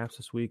 of the snaps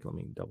this week. Let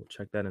me double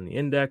check that in the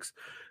index.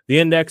 The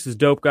index is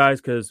dope, guys,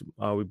 because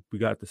we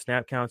got the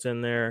snap counts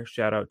in there.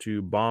 Shout out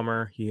to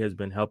Bomber. He has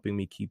been helping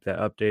me keep that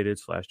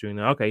updated / doing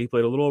that. Okay, he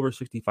played a little over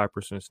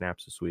 65% of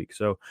snaps this week.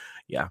 So,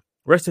 yeah,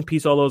 rest in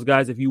peace, all those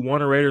guys. If you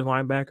want a Raiders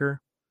linebacker,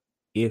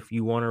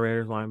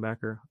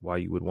 why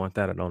you would want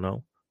that, I don't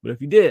know. But if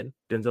you did,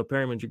 Denzel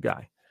Perryman's your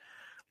guy.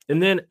 And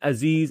then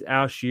Azeez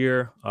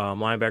Al-Shaair,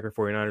 linebacker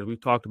 49ers.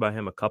 We've talked about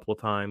him a couple of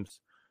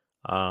times.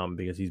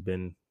 Because he's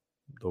been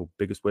the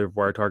biggest waiver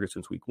wire target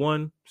since week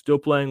 1. Still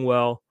playing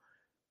well.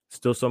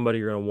 Still somebody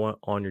you're going to want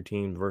on your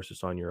team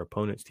versus on your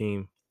opponent's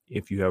team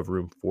if you have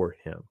room for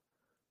him.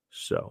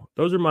 So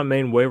those are my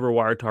main waiver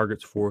wire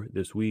targets for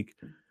this week.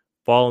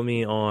 Follow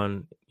me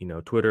on,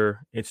 Twitter,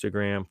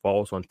 Instagram.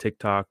 Follow us on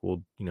TikTok.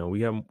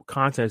 We have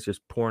content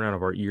just pouring out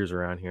of our ears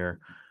around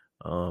here.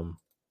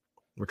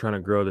 We're trying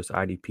to grow this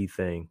IDP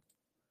thing.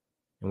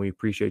 And we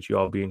appreciate you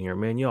all being here.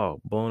 Man, y'all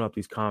blowing up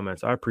these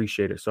comments. I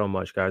appreciate it so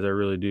much, guys. I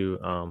really do.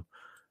 I'm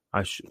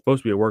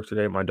supposed to be at work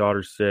today. My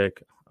daughter's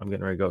sick. I'm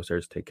getting ready to go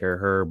upstairs to take care of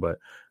her, but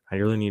I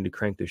really need to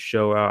crank this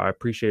show out. I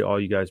appreciate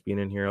all you guys being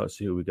in here. Let's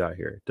see who we got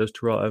here. Does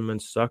Terrell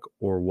Edmonds suck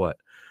or what?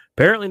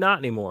 Apparently not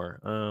anymore.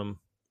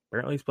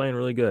 Apparently he's playing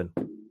really good.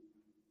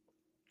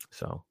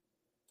 So,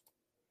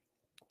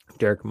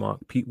 Derek Mock,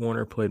 Pete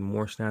Warner played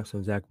more snaps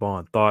than Zach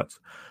Bond. Thoughts?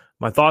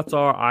 My thoughts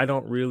are I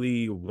don't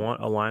really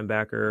want a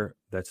linebacker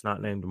that's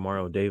not named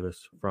Demario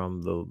Davis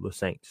from the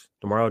Saints.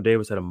 Demario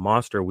Davis had a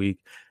monster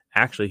week.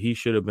 Actually, he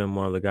should have been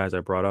one of the guys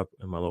I brought up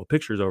in my little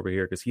pictures over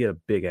here because he had a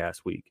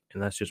big-ass week,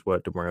 and that's just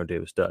what Demario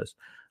Davis does.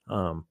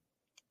 One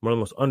of the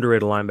most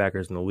underrated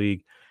linebackers in the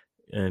league,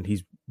 and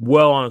he's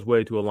well on his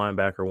way to a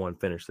linebacker 1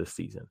 finish this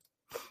season.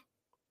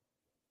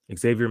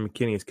 Xavier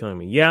McKinney is killing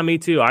me. Yeah, me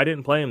too. I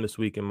didn't play him this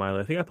week in my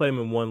league. I think I played him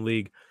in 1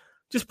 league.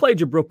 Just play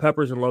Jabril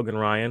Peppers and Logan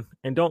Ryan,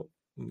 and don't,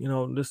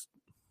 just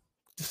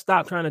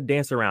stop trying to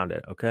dance around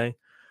it, okay?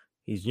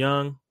 He's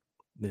young.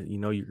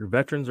 Your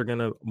veterans are going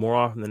to more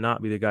often than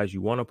not be the guys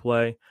you want to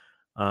play.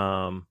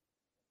 Xavier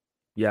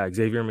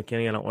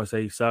McKinney, I don't want to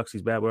say he sucks,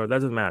 he's bad, whatever. That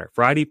doesn't matter.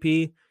 For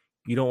IDP,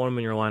 you don't want him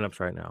in your lineups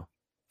right now,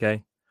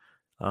 okay?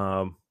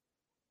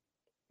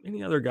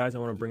 Any other guys I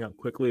want to bring up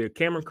quickly?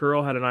 Cameron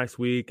Curl had a nice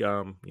week.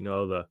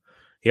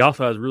 He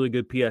also has really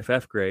good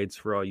PFF grades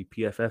for all you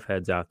PFF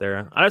heads out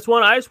there. I just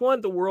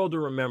want the world to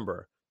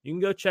remember. You can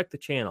go check the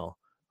channel.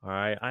 All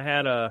right.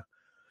 I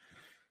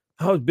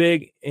was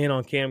big in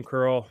on Cam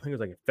Curl. I think it was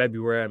like in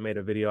February I made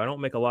a video. I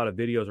don't make a lot of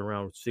videos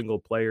around single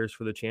players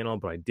for the channel,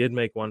 but I did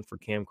make one for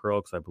Cam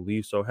Curl because I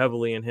believe so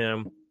heavily in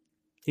him.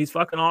 He's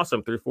fucking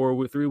awesome.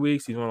 3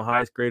 weeks. He's one of the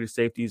highest graded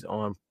safeties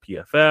on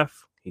PFF.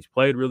 He's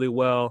played really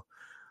well.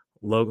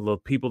 The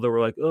people that were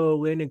like, oh,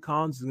 Landon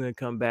Collins is going to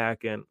come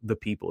back, and the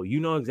people, you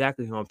know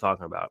exactly who I'm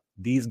talking about.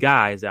 These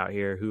guys out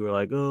here who are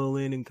like, oh,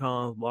 Landon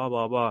Collins, blah,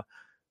 blah, blah.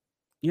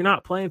 You're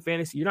not playing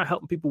fantasy. You're not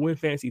helping people win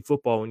fantasy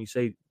football when you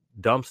say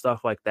dumb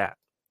stuff like that,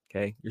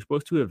 okay? You're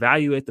supposed to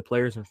evaluate the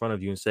players in front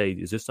of you and say,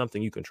 is this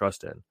something you can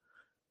trust in?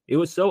 It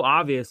was so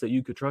obvious that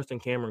you could trust in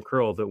Cameron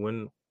Curl that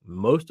when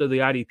most of the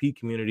IDP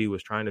community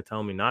was trying to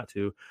tell me not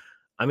to,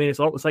 I mean, it's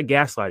like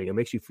gaslighting. It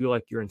makes you feel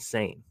like you're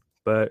insane.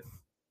 But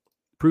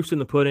proof's in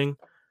the pudding.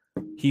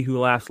 He who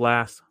laughs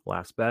last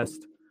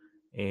best.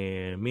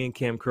 And me and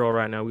Cam Curl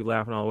right now, we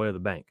laughing all the way to the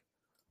bank.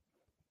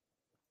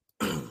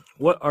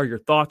 What are your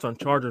thoughts on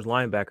Chargers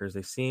linebackers?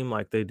 They seem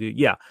like they do.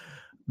 Yeah,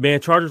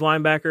 man, Chargers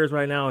linebackers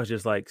right now is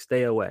just like,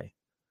 stay away.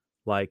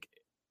 Like,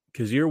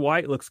 Kazir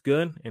White looks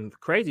good and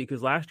crazy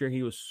because last year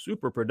he was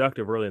super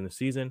productive early in the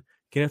season.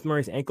 Kenneth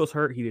Murray's ankle's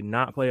hurt. He did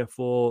not play a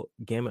full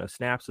gamut of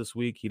snaps this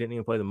week. He didn't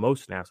even play the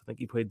most snaps. I think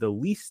he played the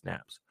least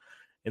snaps.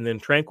 And then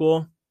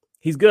Tranquil,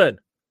 he's good.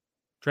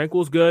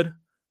 Tranquil's good.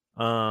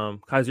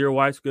 Kazir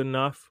White's good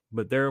enough,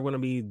 but they're going to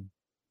be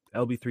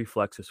LB3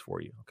 flexes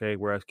for you, okay?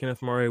 Whereas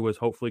Kenneth Murray was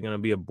hopefully going to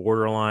be a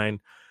borderline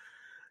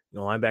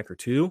linebacker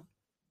 2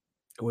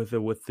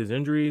 with his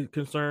injury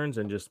concerns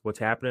and just what's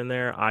happening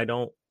there. I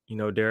don't,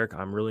 Derek,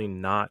 I'm really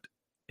not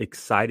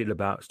excited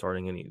about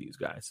starting any of these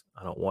guys.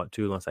 I don't want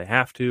to unless I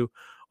have to,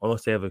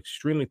 unless they have an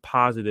extremely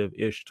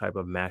positive-ish type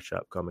of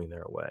matchup coming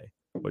their way,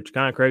 which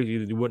kind of crazy.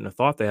 You wouldn't have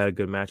thought they had a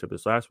good matchup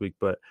this last week,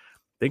 but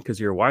I think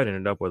Kazir White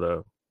ended up with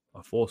a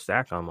full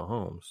stack on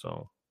Mahomes,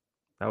 so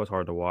that was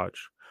hard to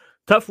watch.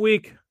 Tough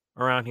week.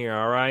 around here,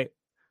 all right?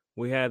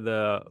 We had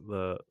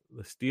the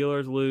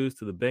Steelers lose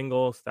to the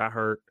Bengals. That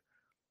hurt.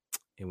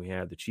 And we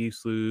had the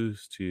Chiefs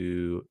lose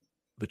to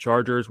the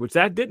Chargers, which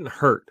that didn't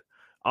hurt.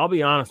 I'll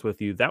be honest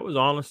with you. That was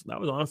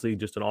honestly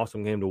just an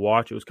awesome game to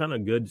watch. It was kind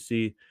of good to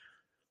see.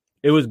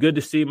 It was good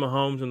to see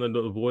Mahomes and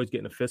the boys get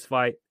in a fist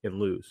fight and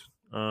lose.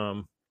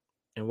 And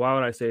why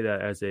would I say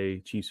that as a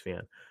Chiefs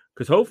fan?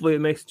 Because hopefully it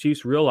makes the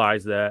Chiefs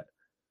realize that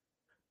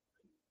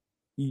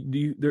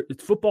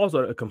football's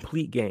a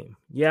complete game.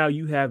 Yeah,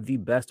 you have the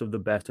best of the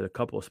best at a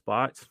couple of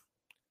spots,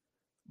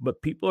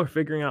 but people are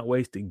figuring out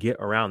ways to get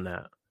around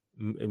that.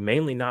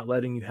 Mainly not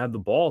letting you have the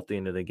ball at the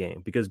end of the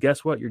game, because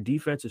guess what? Your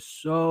defense is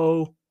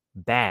so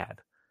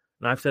bad.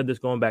 And I've said this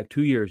going back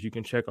 2 years. You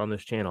can check on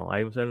this channel. I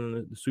even said it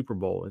in the Super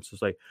Bowl. It's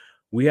just like,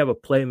 we have a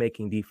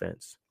playmaking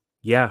defense.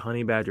 Yeah,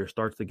 Honey Badger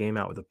starts the game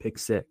out with a pick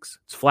six.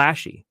 It's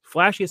flashy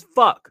as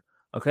fuck.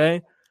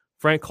 Okay,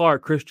 Frank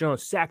Clark, Chris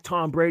Jones sacked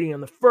Tom Brady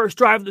on the first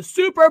drive of the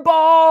Super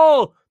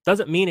Bowl.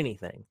 Doesn't mean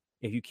anything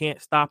if you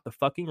can't stop the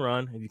fucking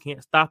run, if you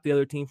can't stop the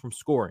other team from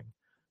scoring.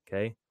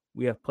 Okay.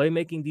 We have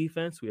playmaking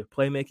defense. We have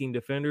playmaking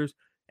defenders.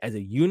 As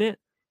a unit,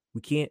 we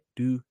can't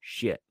do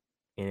shit.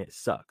 And it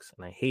sucks.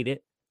 And I hate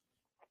it.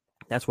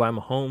 That's why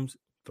Mahomes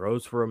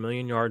throws for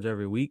 1,000,000 yards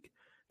every week.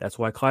 That's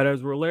why Clyde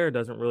Edwards-Helaire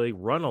doesn't really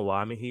run a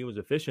lot. I mean, he was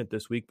efficient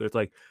this week, but it's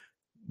like,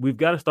 we've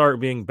got to start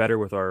being better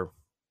with our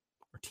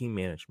team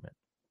management.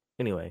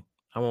 Anyway,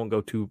 I won't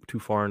go too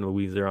far into the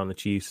weeds there on the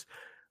Chiefs.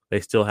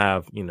 They still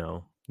have,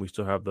 we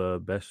still have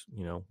the best,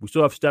 we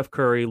still have Steph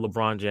Curry,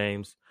 LeBron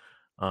James,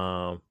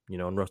 and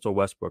Russell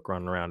Westbrook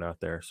running around out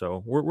there.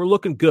 So we're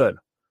looking good.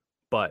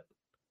 But,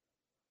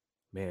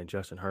 man,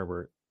 Justin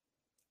Herbert,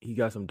 he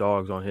got some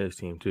dogs on his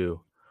team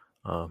too.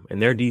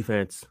 And their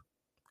defense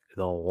is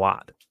a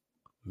lot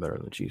better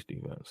than the Chiefs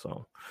defense.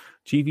 So,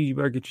 Chiefs, you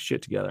better get your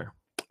shit together.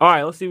 All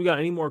right, let's see if we got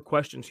any more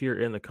questions here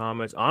in the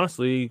comments.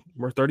 Honestly,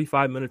 we're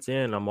 35 minutes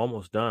in. I'm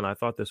almost done. I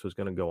thought this was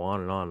going to go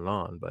on and on and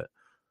on, but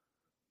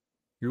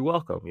you're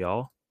welcome,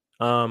 y'all.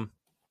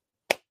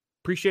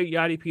 Appreciate you,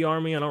 IDP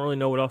Army. I don't really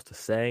know what else to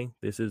say.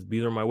 These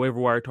are my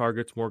waiver wire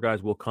targets. More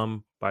guys will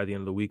come by the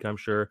end of the week, I'm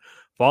sure.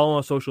 Follow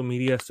on social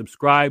media.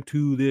 Subscribe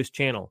to this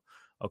channel,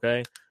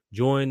 okay?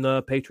 Join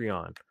the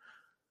Patreon,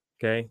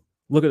 okay?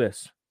 Look at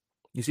this.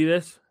 You see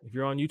this? If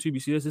you're on YouTube,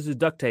 you see this? This is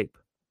duct tape,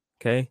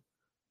 okay?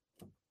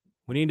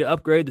 We need to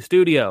upgrade the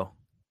studio.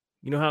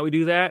 You know how we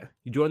do that?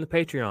 You join the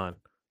Patreon.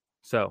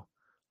 So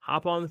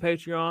hop on the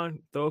Patreon,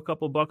 throw a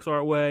couple bucks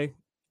our way.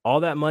 All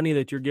that money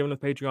that you're giving to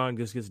Patreon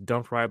just gets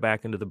dumped right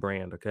back into the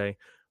brand, okay?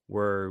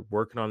 We're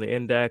working on the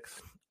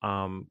index,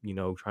 trying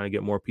to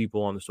get more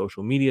people on the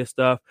social media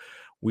stuff.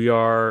 We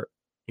are,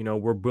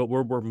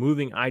 we're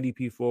moving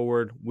IDP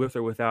forward with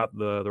or without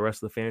the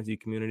rest of the fantasy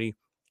community.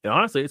 And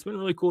honestly, it's been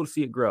really cool to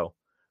see it grow.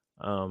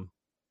 So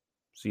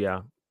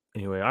yeah.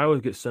 Anyway, I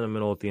always get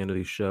sentimental at the end of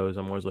these shows.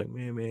 I'm always like,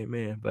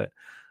 man. But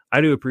I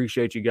do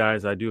appreciate you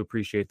guys. I do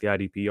appreciate the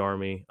IDP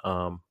Army.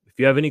 If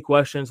you have any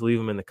questions, leave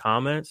them in the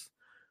comments.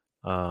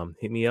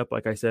 Hit me up,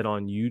 like I said,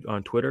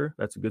 on Twitter.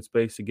 That's a good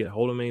space to get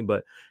hold of me.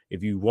 But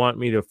if you want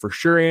me to for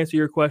sure answer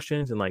your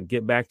questions and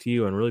get back to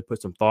you and really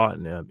put some thought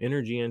and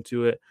energy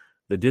into it,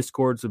 the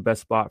Discord's the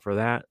best spot for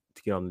that.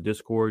 To get on the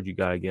Discord, you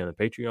got to get on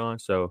the Patreon.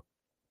 So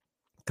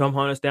come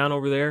hunt us down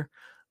over there.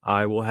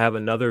 I will have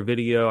another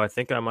video. I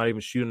think I might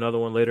even shoot another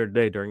one later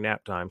today during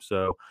nap time.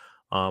 So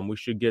we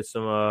should get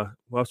we'll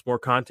have some more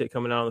content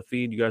coming out on the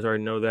feed. You guys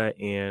already know that.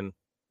 And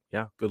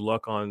yeah, good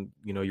luck on,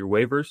 your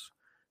waivers.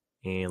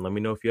 And let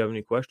me know if you have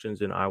any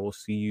questions, and I will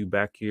see you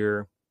back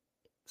here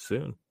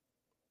soon.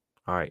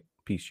 All right.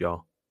 Peace,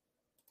 y'all.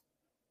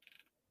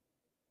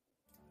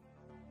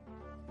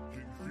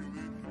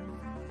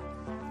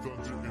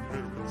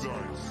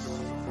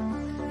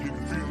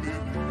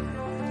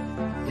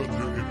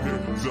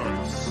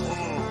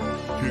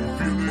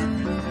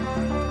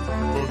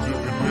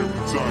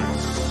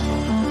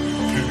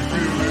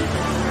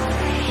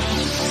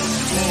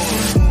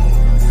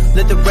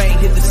 Let the rain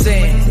hit the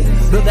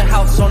sand. Build a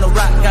house on a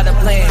rock, got a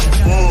plan.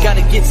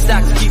 Gotta get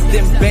stocks, keep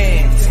them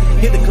bands.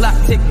 Hear the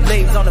clock tick,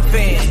 blades on the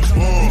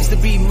fan. Used to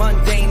be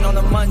mundane on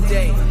a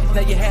Monday.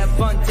 Now you have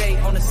fun day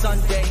on a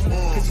Sunday.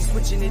 Cause you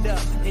switching it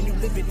up and you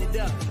living it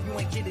up. You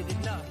ain't getting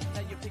enough.